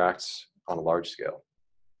interact on a large scale.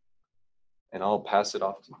 And I'll pass it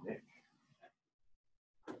off to Nick.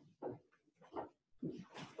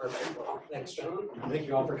 Perfect. Well, thanks, gentlemen. Thank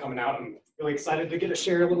you all for coming out. I'm really excited to get to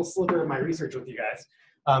share a little sliver of my research with you guys.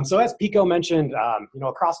 So as Pico mentioned, you know,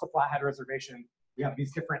 across the Flathead Reservation, we have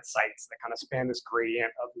these different sites that kind of span this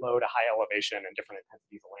gradient of low to high elevation and different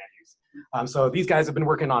intensities of land use. So these guys have been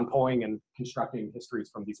working on pulling and constructing histories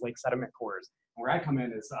from these lake sediment cores. And where I come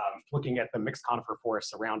in is looking at the mixed conifer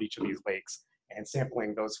forests around each of these lakes and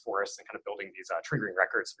sampling those forests and kind of building these triggering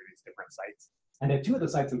records for these different sites. And at 2 of the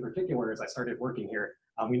sites in particular, as I started working here,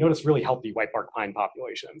 we noticed really healthy white bark pine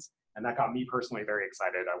populations. And that got me personally very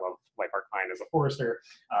excited. I love white bark pine as a forester.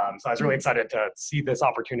 So I was really excited to see this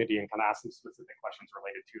opportunity and kind of ask some specific questions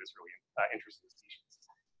related to this really interesting species.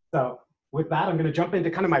 So with that, I'm going to jump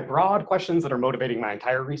into kind of my broad questions that are motivating my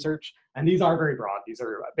entire research. And these are very broad. These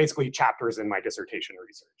are basically chapters in my dissertation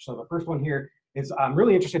research. So the first one here is I'm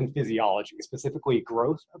really interested in physiology, specifically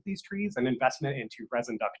growth of these trees and investment into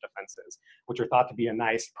resin duct defenses, which are thought to be a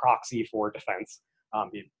nice proxy for defense.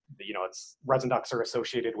 You know, resin ducts are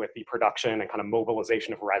associated with the production and kind of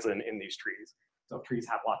mobilization of resin in these trees. So if trees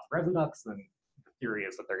have lots of resin ducts, then theory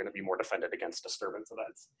is that they're going to be more defended against disturbance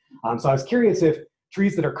events. So I was curious if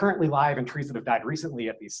trees that are currently live and trees that have died recently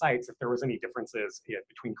at these sites, if there was any differences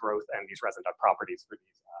between growth and these resident properties for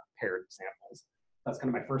these paired samples. That's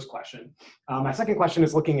kind of my first question. My second question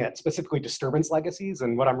is looking at specifically disturbance legacies,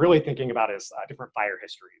 and what I'm really thinking about is different fire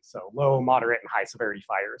histories. So low, moderate, and high severity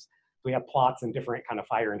fires. We have plots in different kind of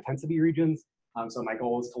fire intensity regions. So my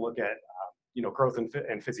goal is to look at growth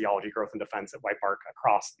and physiology, growth and defense at white bark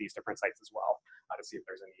across these different sites as well, to see if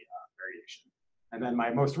there's any variation. And then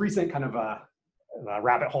my most recent kind of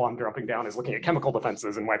rabbit hole I'm dropping down is looking at chemical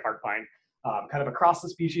defenses in white bark pine, kind of across the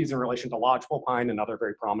species in relation to lodgepole pine, another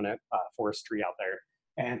very prominent forest tree out there,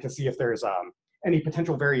 and to see if there's any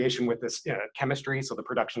potential variation with this chemistry, so the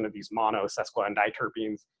production of these mono, sesqua, and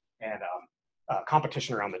diterpenes, and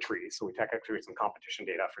competition around the trees. So we take actually some competition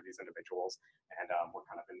data for these individuals, and we're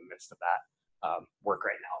kind of in the midst of that work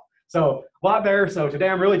right now. So a lot there. So today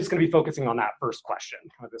I'm really just going to be focusing on that first question,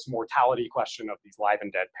 kind of this mortality question of these live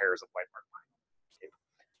and dead pairs of white bark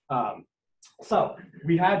pine. So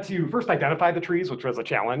we had to first identify the trees, which was a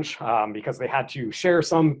challenge because they had to share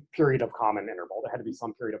some period of common interval. There had to be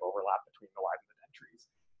some period of overlap between the live and the dead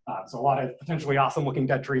trees. So a lot of potentially awesome looking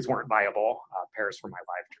dead trees weren't viable pairs for my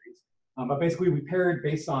live trees. But basically we paired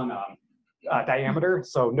based on diameter,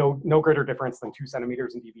 so no greater difference than 2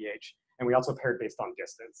 centimeters in DBH. And we also paired based on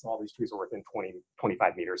distance. So all these trees were within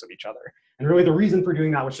 25 meters of each other. And really the reason for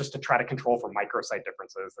doing that was just to try to control for microsite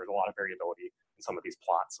differences. There's a lot of variability in some of these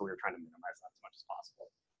plots, so we were trying to minimize that as much as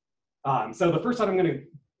possible. So the first site I'm going to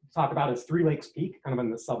talk about is Three Lakes Peak, kind of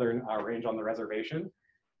in the southern range on the reservation.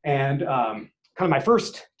 And kind of my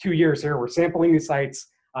first 2 years here, we're sampling these sites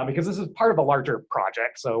because this is part of a larger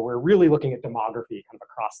project. So we're really looking at demography kind of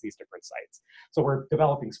across these different sites. So we're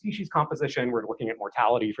developing species composition, we're looking at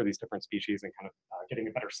mortality for these different species and kind of getting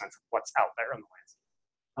a better sense of what's out there on the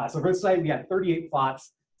landscape. So for this site, we had 38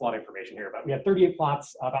 plots, a lot of information here, but we had 38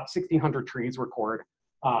 plots, about 1,600 trees record,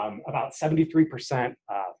 about 73%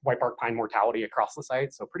 white bark pine mortality across the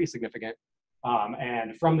site, so pretty significant.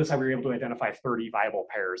 And from this, we were able to identify 30 viable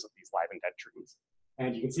pairs of these live and dead trees.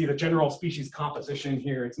 And you can see the general species composition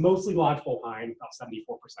here. It's mostly lodgepole pine, about 74%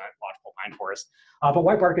 lodgepole pine forest. But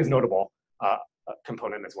white bark is notable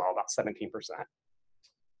component as well, about 17%.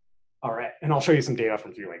 All right, and I'll show you some data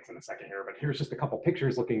from Three Lakes in a second here, but here's just a couple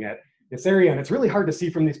pictures looking at this area. And it's really hard to see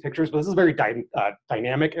from these pictures, but this is a very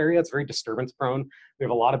dynamic area. It's very disturbance prone. We have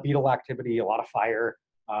a lot of beetle activity, a lot of fire,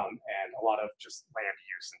 and a lot of just land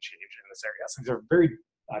use and change in this area. So these are very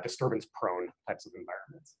disturbance prone types of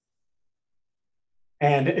environments.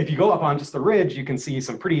 And if you go up on just the ridge, you can see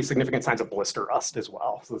some pretty significant signs of blister rust as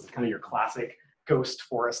well. So this is kind of your classic ghost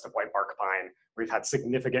forest of white bark pine, where we've had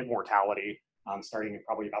significant mortality starting in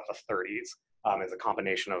probably about the 30s as a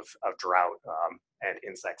combination of drought and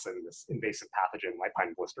insects and this invasive pathogen, white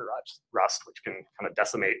pine blister rust, which can kind of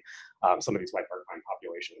decimate some of these white bark pine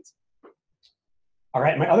populations. All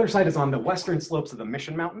right, my other site is on the western slopes of the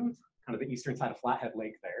Mission Mountains, kind of the eastern side of Flathead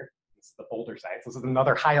Lake there. This is the boulder site. So this is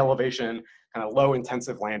another high elevation, kind of low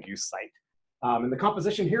intensive land use site. And the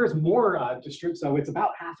composition here is more distributed, so it's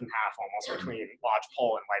about half and half almost between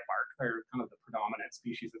lodgepole and white bark. They're kind of the predominant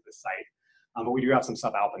species at this site. But we do have some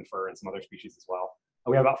subalpine fir and some other species as well.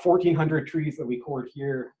 We have about 1,400 trees that we cored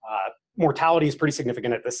here. Mortality is pretty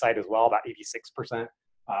significant at this site as well, about 86%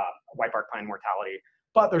 white bark pine mortality.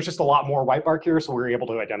 But there's just a lot more white bark here, so we were able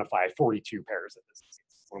to identify 42 pairs at this.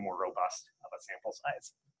 It's a little more robust of a sample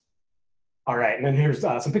size. All right, and then here's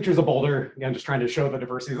some pictures of Boulder. Again, just trying to show the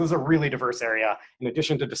diversity. This is a really diverse area. In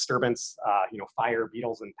addition to disturbance, fire,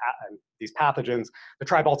 beetles, and these pathogens, the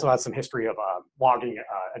tribe also has some history of logging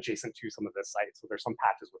adjacent to some of this site. So there's some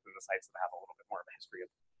patches within the sites that have a little bit more of a history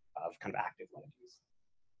of kind of active land use.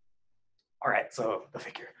 All right, so the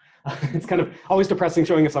figure. It's kind of always depressing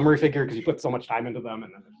showing a summary figure because you put so much time into them,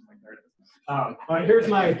 and then it's just like, there it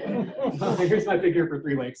is. But here's my figure for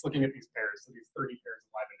Three Lakes, looking at these pairs, so these 30 pairs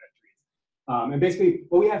of live and dead trees. And basically,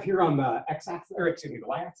 what we have here on the x-axis, or excuse me, the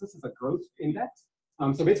y-axis is a growth index.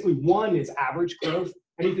 So basically, 1 is average growth.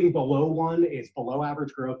 Anything below 1 is below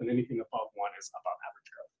average growth, and anything above 1 is above average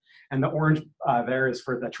growth. And the orange there is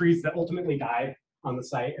for the trees that ultimately die on the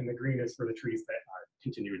site, and the green is for the trees that are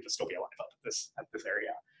continuing to still be alive up at this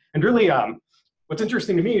area. And really, what's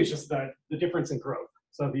interesting to me is just the difference in growth.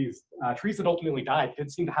 So these trees that ultimately died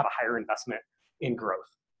did seem to have a higher investment in growth.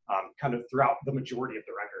 Kind of throughout the majority of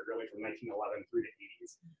the record, really from 1911 through the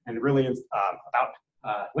 80s. And really about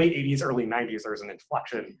late 80s, early 90s, there was an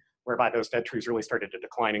inflection whereby those dead trees really started to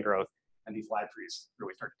decline in growth and these live trees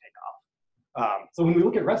really started to take off. So when we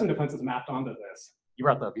look at resin defenses mapped onto this, you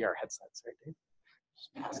were at the VR headsets, right, Dave?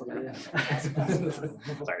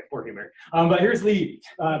 Sorry, poor humor. But here's the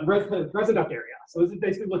resin duct area. So this is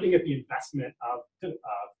basically looking at the investment of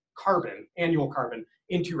carbon, annual carbon,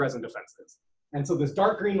 into resin defenses. And so this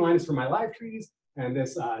dark green line is for my live trees, and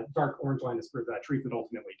this dark orange line is for the trees that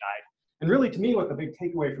ultimately died. And really, to me, what the big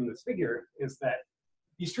takeaway from this figure is that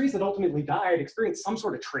these trees that ultimately died experienced some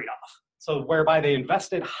sort of trade-off. So whereby they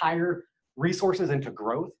invested higher resources into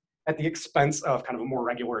growth at the expense of kind of a more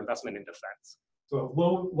regular investment in defense. So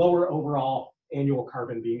lower overall annual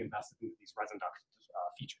carbon being invested into these resin duct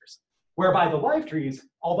features. Whereby the live trees,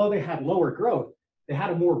 although they had lower growth, they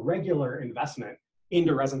had a more regular investment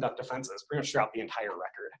into resin duct defenses pretty much throughout the entire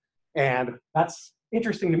record. And that's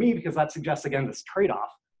interesting to me because that suggests, again, this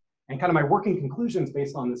trade-off. And kind of my working conclusions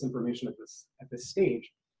based on this information at this stage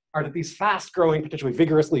are that these fast-growing, potentially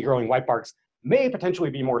vigorously growing white barks may potentially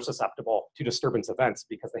be more susceptible to disturbance events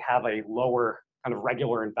because they have a lower kind of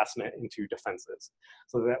regular investment into defenses.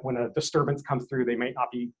 So that when a disturbance comes through, they may not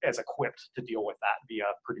be as equipped to deal with that via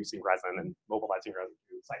producing resin and mobilizing resin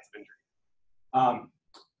to sites of injury.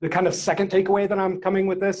 The kind of second takeaway that I'm coming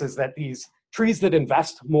with this is that these trees that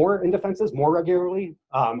invest more in defenses more regularly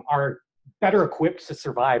are better equipped to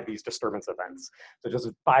survive these disturbance events. So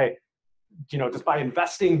just by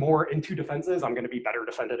investing more into defenses, I'm going to be better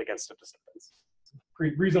defended against a disturbance. It's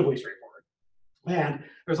reasonably straightforward. And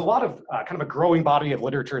there's a lot of kind of a growing body of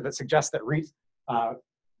literature that suggests that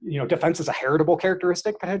defense is a heritable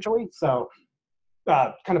characteristic potentially. So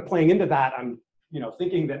kind of playing into that, I'm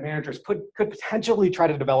thinking that managers could potentially try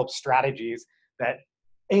to develop strategies that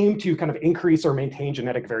aim to kind of increase or maintain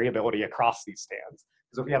genetic variability across these stands.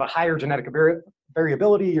 Because if you have a higher genetic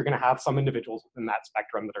variability, you're going to have some individuals within that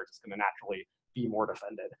spectrum that are just going to naturally be more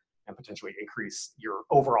defended and potentially increase your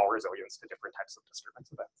overall resilience to different types of disturbance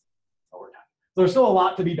events over time. So there's still a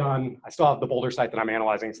lot to be done. I still have the Boulder site that I'm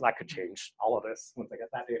analyzing, so that could change all of this once I get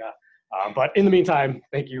that data. But in the meantime,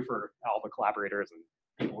 thank you for all the collaborators and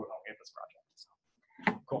people who helped me with this project.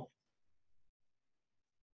 So, cool.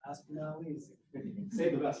 Last but not least.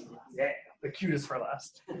 Save the best for last. Yeah, the cutest for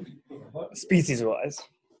last. Species-wise.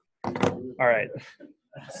 All right.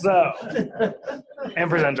 So, and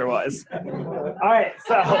presenter-wise. All right,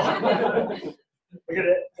 so look at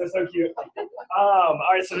it. They're so cute. All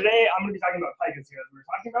right, so today I'm going to be talking about picas here, as we were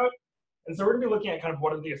talking about. And so we're going to be looking at kind of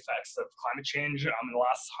what are the effects of climate change in the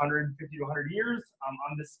last 150 to 100 years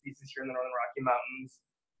on this species here in the Northern Rocky Mountains.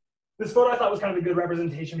 This photo I thought was kind of a good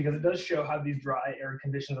representation because it does show how these dry, arid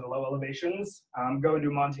conditions at low elevations go into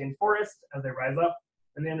a montane forest as they rise up,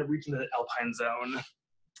 and they end up reaching the alpine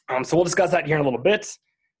zone. So we'll discuss that here in a little bit,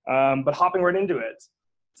 but hopping right into it.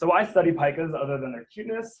 So why study picas other than their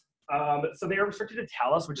cuteness? So they are restricted to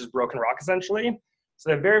talus, which is broken rock essentially. So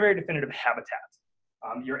they have very, very definitive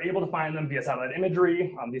habitat. You're able to find them via satellite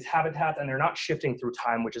imagery, these habitats, and they're not shifting through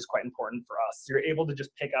time, which is quite important for us. So you're able to just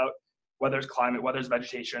pick out whether it's climate, whether it's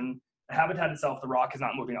vegetation. The habitat itself, the rock is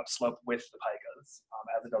not moving upslope with the picas,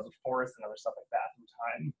 as it does with forests and other stuff like that through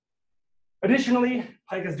time. Additionally,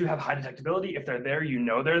 picas do have high detectability. If they're there, you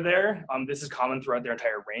know they're there. This is common throughout their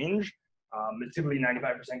entire range. It's typically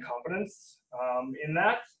 95% confidence in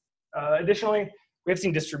that. Additionally, we have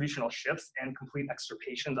seen distributional shifts and complete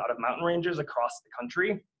extirpations out of mountain ranges across the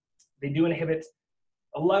country. They do inhibit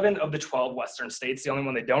 11 of the 12 western states. The only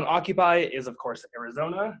one they don't occupy is, of course,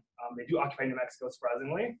 Arizona. They do occupy New Mexico,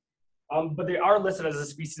 surprisingly. But they are listed as a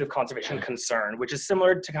species of conservation concern, which is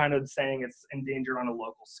similar to kind of saying it's endangered on a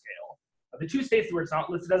local scale. The two states where it's not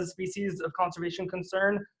listed as a species of conservation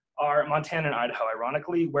concern are Montana and Idaho,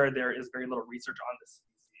 ironically, where there is very little research on this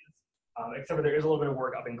species, except for there is a little bit of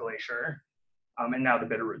work up in Glacier, and now the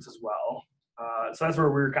Bitterroots as well. So that's where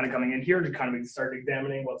we're kind of coming in here to kind of start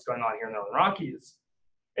examining what's going on here in the Northern Rockies.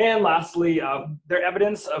 And lastly, their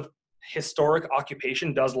evidence of historic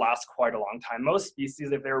occupation does last quite a long time. Most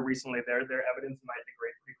species, if they were recently there, their evidence might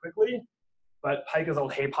degrade pretty quickly. But picas'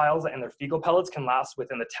 old hay piles and their fecal pellets can last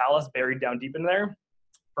within the talus buried down deep in there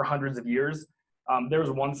for hundreds of years. There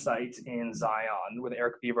was one site in Zion with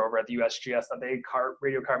Eric Beaver over at the USGS that they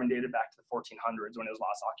radiocarbon dated back to the 1400s when it was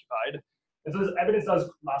last occupied. And so this evidence does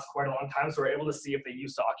last quite a long time, so we're able to see if they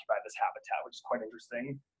used to occupy this habitat, which is quite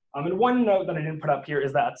interesting. And one note that I didn't put up here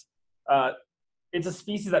is that it's a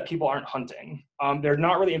species that people aren't hunting. They're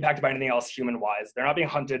not really impacted by anything else human-wise. They're not being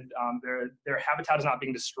hunted. Their habitat is not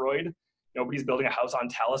being destroyed. Nobody's building a house on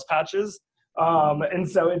talus patches. And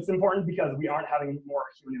so it's important because we aren't having more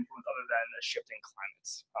human influence other than a shifting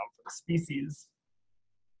climate for the species.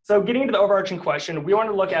 So getting into the overarching question, we want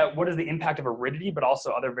to look at what is the impact of aridity, but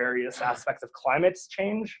also other various aspects of climate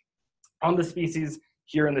change on the species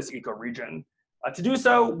here in this ecoregion. To do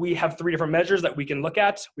so, we have 3 different measures that we can look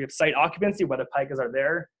at. We have site occupancy, whether pikas are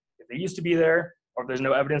there, if they used to be there, or if there's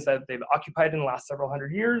no evidence that they've occupied in the last several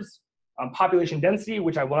hundred years. Population density,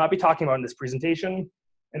 which I will not be talking about in this presentation,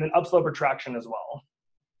 and then upslope retraction as well.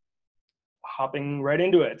 Hopping right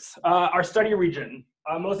into it. Our study region.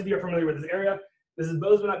 Most of you are familiar with this area. This is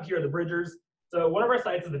Bozeman up here, the Bridgers. So one of our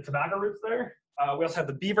sites is the Tobacco Roots there. We also have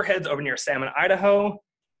the Beaver Heads over near Salmon, Idaho.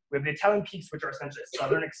 We have the Italian Peaks, which are essentially a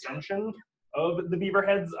southern extension of the Beaver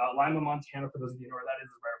Heads. Lima, Montana, for those of you who know where that is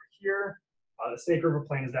right over here. The Snake River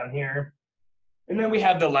Plain is down here. And then we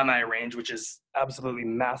have the Lemhi Range, which is absolutely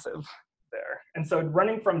massive there. And so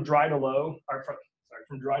running from dry to low, or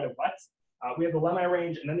from dry to wet, we have the Lemhi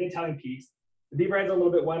Range and then the Italian Peaks. The Beaver Heads are a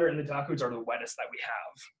little bit wetter, and the Tobacco Roots are the wettest that we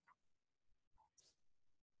have.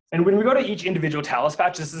 And when we go to each individual talus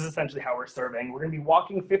patch, this is essentially how we're surveying. We're gonna be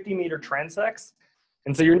walking 50-meter transects.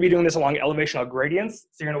 And so you're gonna be doing this along elevational gradients.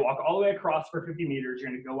 So you're gonna walk all the way across for 50 meters. You're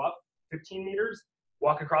gonna go up 15 meters,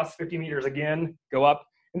 walk across 50 meters again, go up.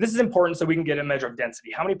 And this is important so we can get a measure of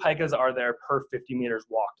density. How many pikas are there per 50 meters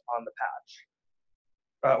walked on the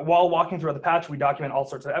patch? While walking through the patch, we document all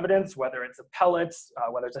sorts of evidence, whether it's a pellet,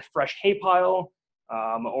 whether it's a fresh hay pile,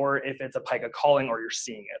 or if it's a pika calling or you're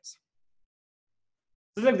seeing it.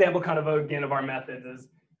 This is an example kind of, again, of our methods is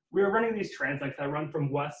we're running these transects that run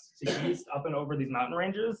from west to east up and over these mountain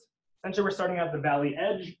ranges. Essentially, we're starting at the valley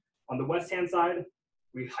edge on the west-hand side.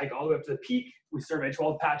 We hike all the way up to the peak. We survey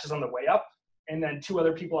 12 patches on the way up. And then 2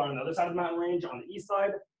 other people are on the other side of the mountain range on the east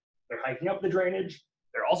side. They're hiking up the drainage.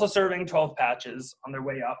 They're also surveying 12 patches on their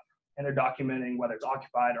way up. And they're documenting whether it's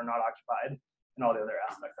occupied or not occupied and all the other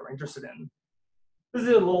aspects that we're interested in. This is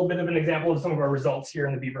a little bit of an example of some of our results here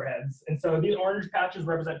in the Beaver Heads. And so these orange patches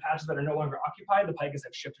represent patches that are no longer occupied. The pikas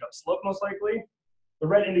have shifted up slope most likely. The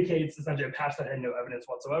red indicates essentially a patch that had no evidence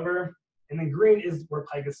whatsoever. And then green is where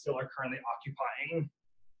pikas still are currently occupying.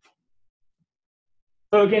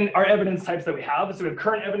 So again, our evidence types that we have. So we have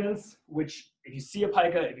current evidence, which if you see a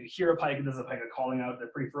pika, if you hear a pika, this is a pika calling out, they're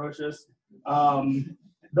pretty ferocious.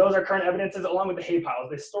 Those are current evidences along with the hay piles.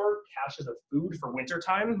 They store caches of food for winter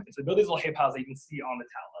time. And so build these little hay piles that you can see on the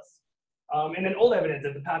talus. And then old evidence,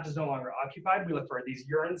 if the patch is no longer occupied, we look for these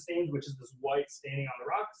urine stains, which is this white staining on the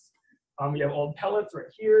rocks. We have old pellets right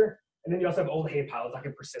here. And then you also have old hay piles that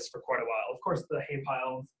can persist for quite a while. Of course, the hay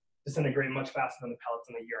piles disintegrate much faster than the pellets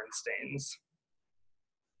and the urine stains.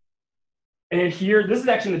 And here, this is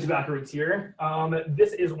actually the Tobacco Roots here.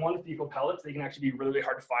 This is one fecal pellet. They can actually be really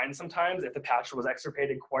hard to find sometimes if the patch was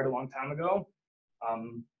extirpated quite a long time ago.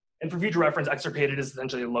 And for future reference, extirpated is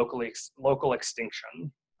essentially a local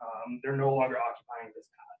extinction. They're no longer occupying this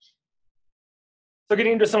patch. So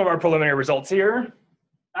getting into some of our preliminary results here.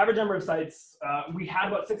 Average number of sites, we had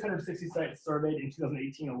about 660 sites surveyed in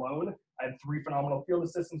 2018 alone. I had 3 phenomenal field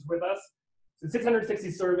assistants with us. So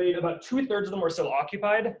 660 surveyed, about 2/3 of them were still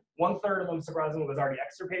occupied. 1/3 of them, surprisingly, was already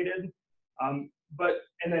extirpated. And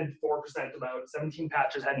then 4%, about 17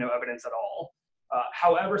 patches, had no evidence at all.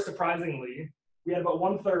 However, surprisingly, we had about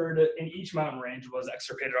 1/3 in each mountain range was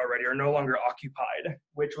extirpated already or no longer occupied,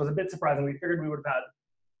 which was a bit surprising. We figured we would have had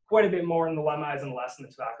quite a bit more in the Lemhis and less in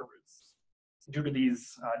the Tobacco Roots due to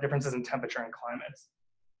these differences in temperature and climate.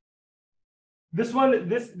 These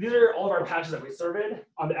are all of our patches that we surveyed.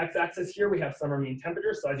 On the x-axis here, we have summer mean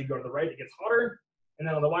temperature. So as you go to the right, it gets hotter. And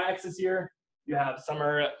then on the y-axis here, you have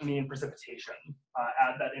summer mean precipitation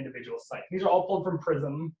at that individual site. These are all pulled from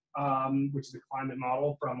PRISM, which is a climate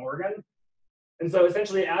model from Oregon. And so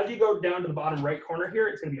essentially, as you go down to the bottom right corner here,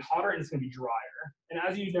 it's going to be hotter and it's going to be drier. And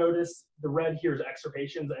as you notice, the red here is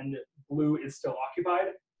extirpations and blue is still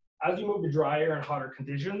occupied. As you move to drier and hotter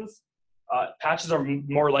conditions, patches are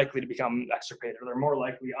more likely to become extirpated, or they're more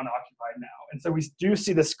likely unoccupied now. And so we do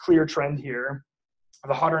see this clear trend here.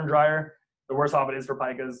 The hotter and drier, the worse off it is for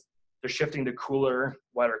pikas. They're shifting to cooler,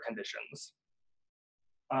 wetter conditions.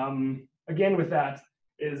 Again, with that,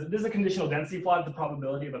 this is a conditional density plot, the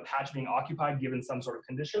probability of a patch being occupied given some sort of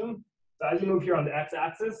condition. So as you move here on the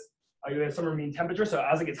x-axis, you have summer mean temperature. So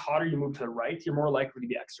as it gets hotter, you move to the right, you're more likely to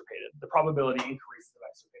be extirpated. The probability increases of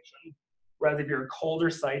extirpation. Whereas if you're a colder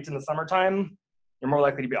site in the summertime, you're more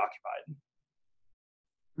likely to be occupied.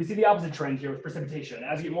 We see the opposite trend here with precipitation.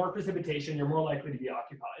 As you get more precipitation, you're more likely to be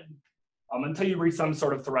occupied. Until you reach some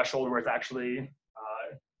sort of threshold where it's actually,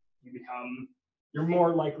 you're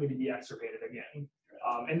more likely to be extirpated again.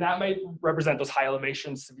 And that might represent those high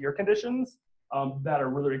elevation severe conditions that are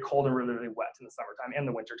really, really cold and really, really wet in the summertime and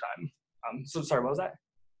the wintertime. So sorry, what was that?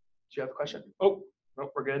 Do you have a question? Oh,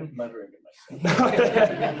 nope, we're good.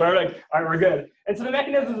 Perfect. All right, we're good. And so the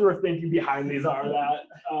mechanisms we're thinking behind these are that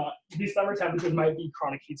these summer temperatures might be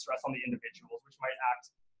chronic heat stress on the individuals, which might act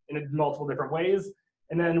in multiple different ways.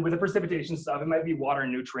 And then with the precipitation stuff, it might be water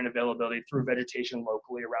and nutrient availability through vegetation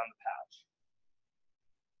locally around the patch.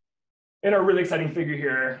 And our really exciting figure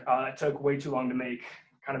here, it took way too long to make,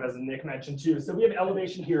 kind of as Nick mentioned too. So we have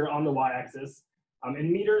elevation here on the y-axis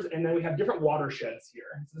in meters, and then we have different watersheds here.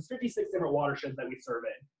 So there's 56 different watersheds that we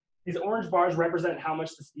surveyed. These orange bars represent how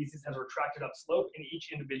much the species has retracted upslope in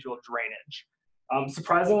each individual drainage.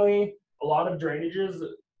 Surprisingly, a lot of drainages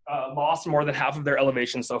lost more than half of their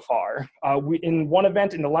elevation so far. In one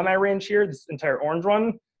event in the Lemhi Range here, this entire orange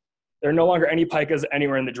one, there are no longer any picas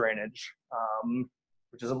anywhere in the drainage,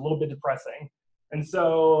 which is a little bit depressing. And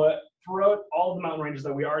so throughout all of the mountain ranges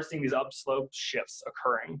that we are seeing these upslope shifts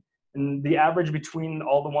occurring. And the average between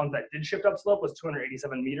all the ones that did shift upslope was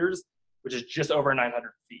 287 meters, which is just over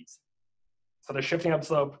 900 feet. So they're shifting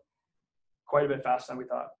upslope quite a bit faster than we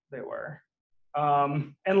thought they were.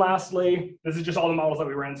 And lastly, this is just all the models that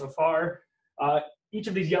we ran so far. Each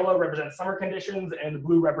of these yellow represents summer conditions and the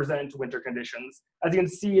blue represent winter conditions. As you can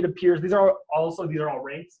see, it appears these are all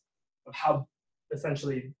ranked of how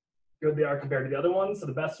essentially good they are compared to the other ones. So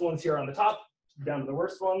the best ones here are on the top, down to the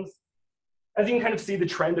worst ones. As you can kind of see the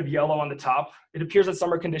trend of yellow on the top, it appears that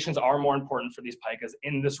summer conditions are more important for these picas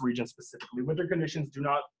in this region specifically. Winter conditions do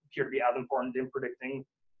not appear to be as important in predicting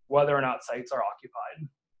whether or not sites are occupied.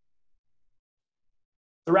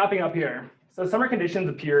 So wrapping up here, so summer conditions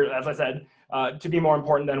appear, as I said, to be more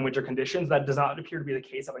important than winter conditions. That does not appear to be the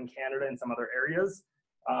case up in Canada and some other areas.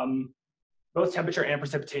 Both temperature and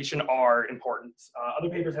precipitation are important. Other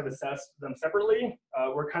papers have assessed them separately.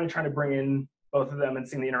 We're kind of trying to bring in both of them and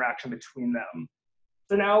seeing the interaction between them.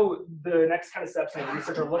 So now the next kind of steps in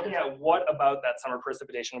research are looking at what about that summer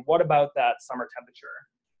precipitation, what about that summer temperature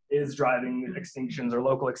is driving extinctions or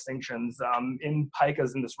local extinctions in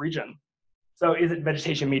picas in this region. So is it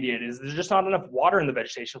vegetation mediated? Is there just not enough water in the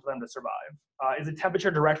vegetation for them to survive? Is it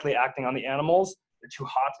temperature directly acting on the animals? They're too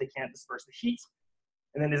hot, they can't disperse the heat.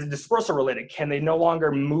 And then is it dispersal related? Can they no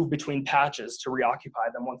longer move between patches to reoccupy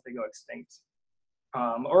them once they go extinct?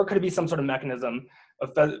 Or could it be some sort of mechanism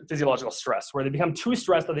of physiological stress where they become too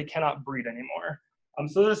stressed that they cannot breed anymore?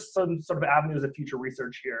 So there's some sort of avenues of future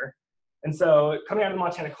research here. And so coming out of the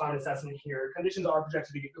Montana Climate Assessment here, conditions are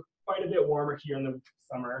projected to get quite a bit warmer here in the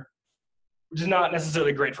summer, which is not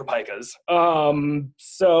necessarily great for picas.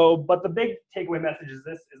 But the big takeaway message is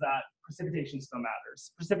that precipitation still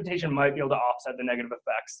matters. Precipitation might be able to offset the negative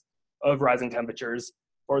effects of rising temperatures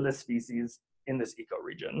for this species in this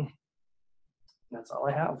ecoregion. And that's all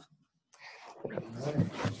I have. Okay.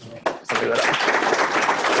 So do that.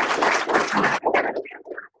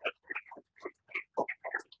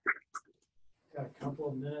 Got a couple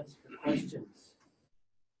of minutes for questions.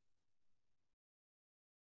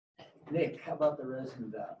 Nick, how about the resin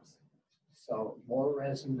ducts? So more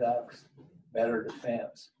resin ducts, better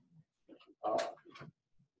defense.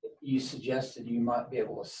 You suggested you might be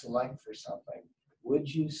able to select for something.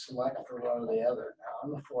 Would you select for one or the other? Now,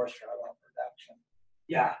 I'm a forester, I want production.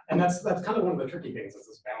 Yeah, and that's kind of one of the tricky things is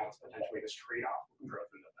this balance, potentially this trade-off with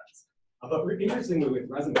growth and defense. But interestingly with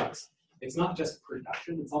resin ducts, it's not just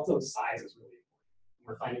production, it's also size is really important.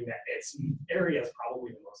 We're finding that its area is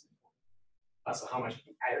probably the most important. So how much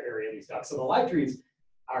area these ducts. So the live trees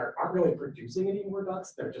aren't really producing any more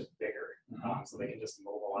ducts, they're just bigger. So they can just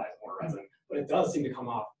mobilize more resin. But it does seem to come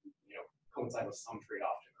off, coincide with some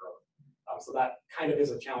trade-off to growth. So that kind of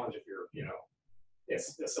is a challenge if you're, if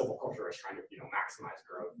the silviculture is trying to, maximize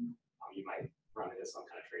growth, you might run into some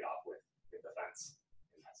kind of trade-off with defense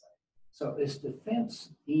in that side. So is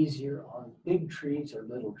defense easier on big trees or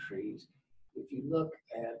little trees? If you look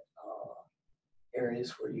at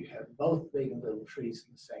areas where you have both big and little trees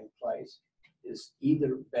in the same place, is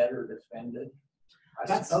either better defended?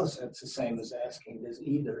 I suppose that's the same as asking, does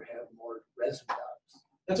either have more resin ducts?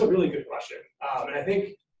 That's a really good question. And I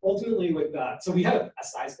think ultimately with that, so we had a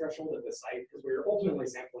size threshold at the site because we were ultimately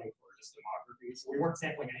sampling for just demography. So we weren't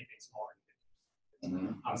sampling anything smaller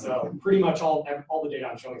than 15. So pretty much all the data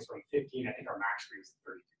I'm showing is from 15. I think our max tree is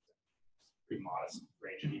 32. Pretty modest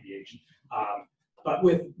range of deviation. But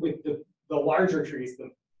with the larger trees, the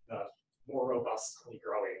more robustly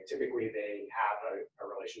growing, typically they have a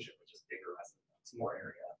relationship with just bigger resin ducts, more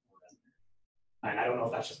area, more resin. And I don't know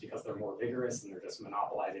if that's just because they're more vigorous and they're just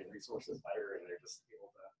monopolizing resources better and they're just able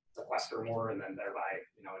to sequester more and then thereby,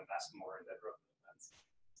 invest more in the growth defense.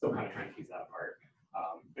 Still kind of trying to tease that apart.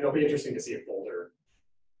 It'll be interesting to see if Boulder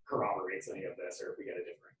corroborates any of this or if we get a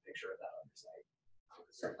different picture of that on the site.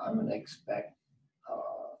 So I'm going to expect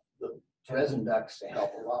the resin ducts to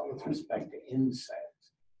help a lot with respect to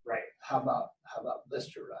insects. Right. How about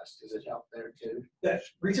blister rust? Does it help there too? The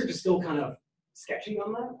research is still kind of sketchy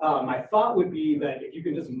on that. My thought would be that if you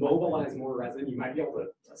can just mobilize more resin, you might be able to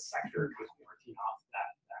sector kind of quarantine off that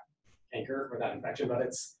canker or that infection, but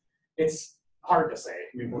it's hard to say.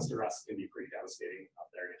 I mean, blister rust can be pretty devastating up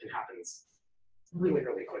there, and it can happen really,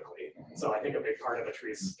 really quickly. So I think a big part of a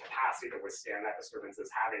tree's capacity to withstand that disturbance is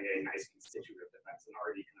having a nice constitutive defense, an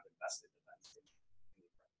already kind of invested defense.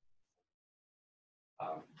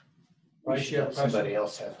 We should have somebody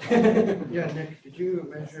else have. Yeah, Nick, did you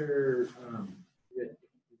measure, did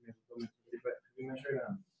you measure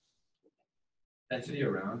density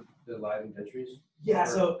around the live and dead trees? Yeah,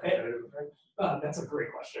 so that's a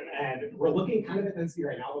great question. And we're looking kind of at density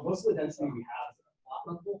right now, but most of the density we have is at a lot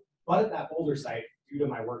level. But at that boulder site, due to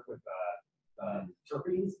my work with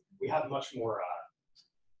terpenes, we have much more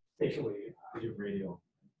spatially radial.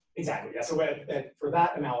 Exactly, yeah. So for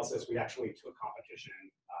that analysis, we actually took competition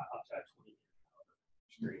up to 20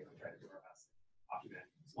 meters and tried to do our best to document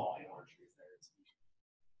small and large trees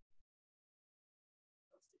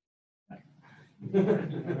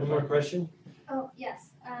there. One more question? Oh,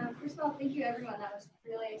 yes. First of all, thank you, everyone. That was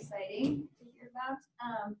really exciting to hear about.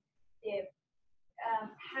 Dave,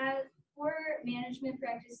 for management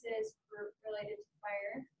practices related to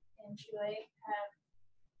fire in Chile,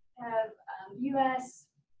 have U.S.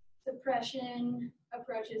 suppression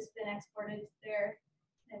approaches been exported there?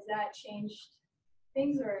 Has that changed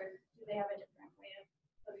things, or do they have a different way of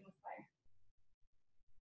living with fire?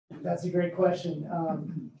 That's a great question.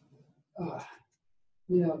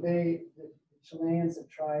 You know, the Chileans have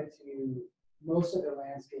tried to, most of their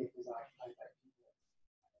landscape is occupied by people.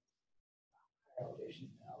 High elevation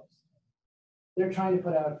valleys. They're trying to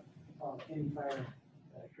put out any fire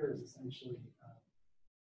that occurs essentially.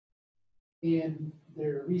 And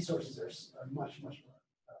their resources are much, much more.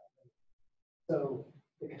 So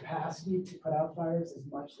the capacity to put out fires is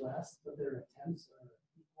much less, but their attempts are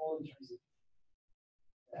equal in terms of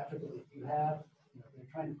the effort that you have. You know,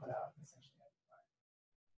 they're trying to put out essentially every fire.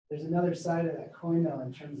 There's another side of that coin though,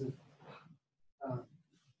 in terms of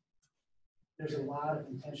there's a lot of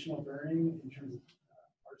intentional burning in terms of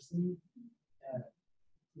arson. And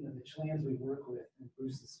you know, the Chileans we work with, and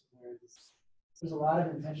Bruce is aware of this, there's a lot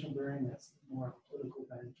of intentional burning that's more political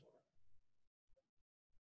bent,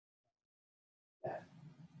 that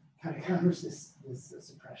kind of counters this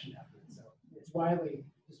suppression effort. So it's widely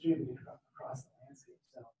distributed across the landscape.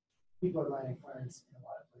 So people are lighting fires in a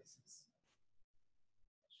lot of places.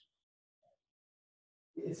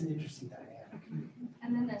 It's an interesting dynamic.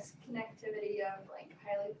 And then this connectivity of like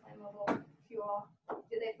highly flammable fuel.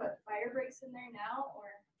 Do they put fire breaks in there now, or?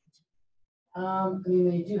 I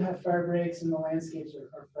mean, they do have fire breaks, and the landscapes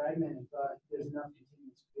are fragmented, but there's enough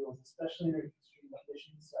continuous fuels, especially under extreme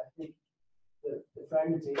conditions. So I think the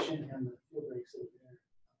fragmentation and the fuel breaks over there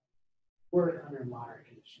work under moderate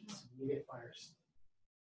conditions. You get fires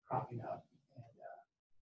cropping up, and that's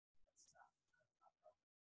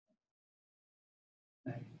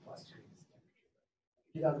not 90 plus degrees temperature.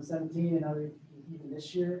 2017 and even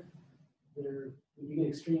this year, when you get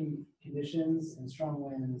extreme conditions and strong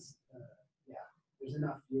winds, there's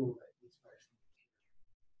enough fuel that these fires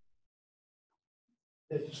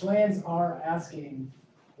can be. The Chileans are asking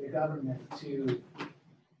the government to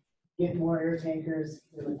get more air tankers.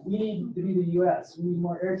 They're like, we need to be the U.S. We need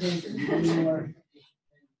more air tankers. We need more. And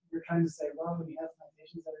we're trying to say, well, when you have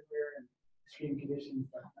plantations everywhere and extreme conditions,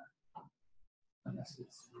 but not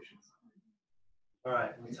necessarily solutions. All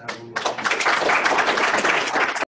right, let's have one more.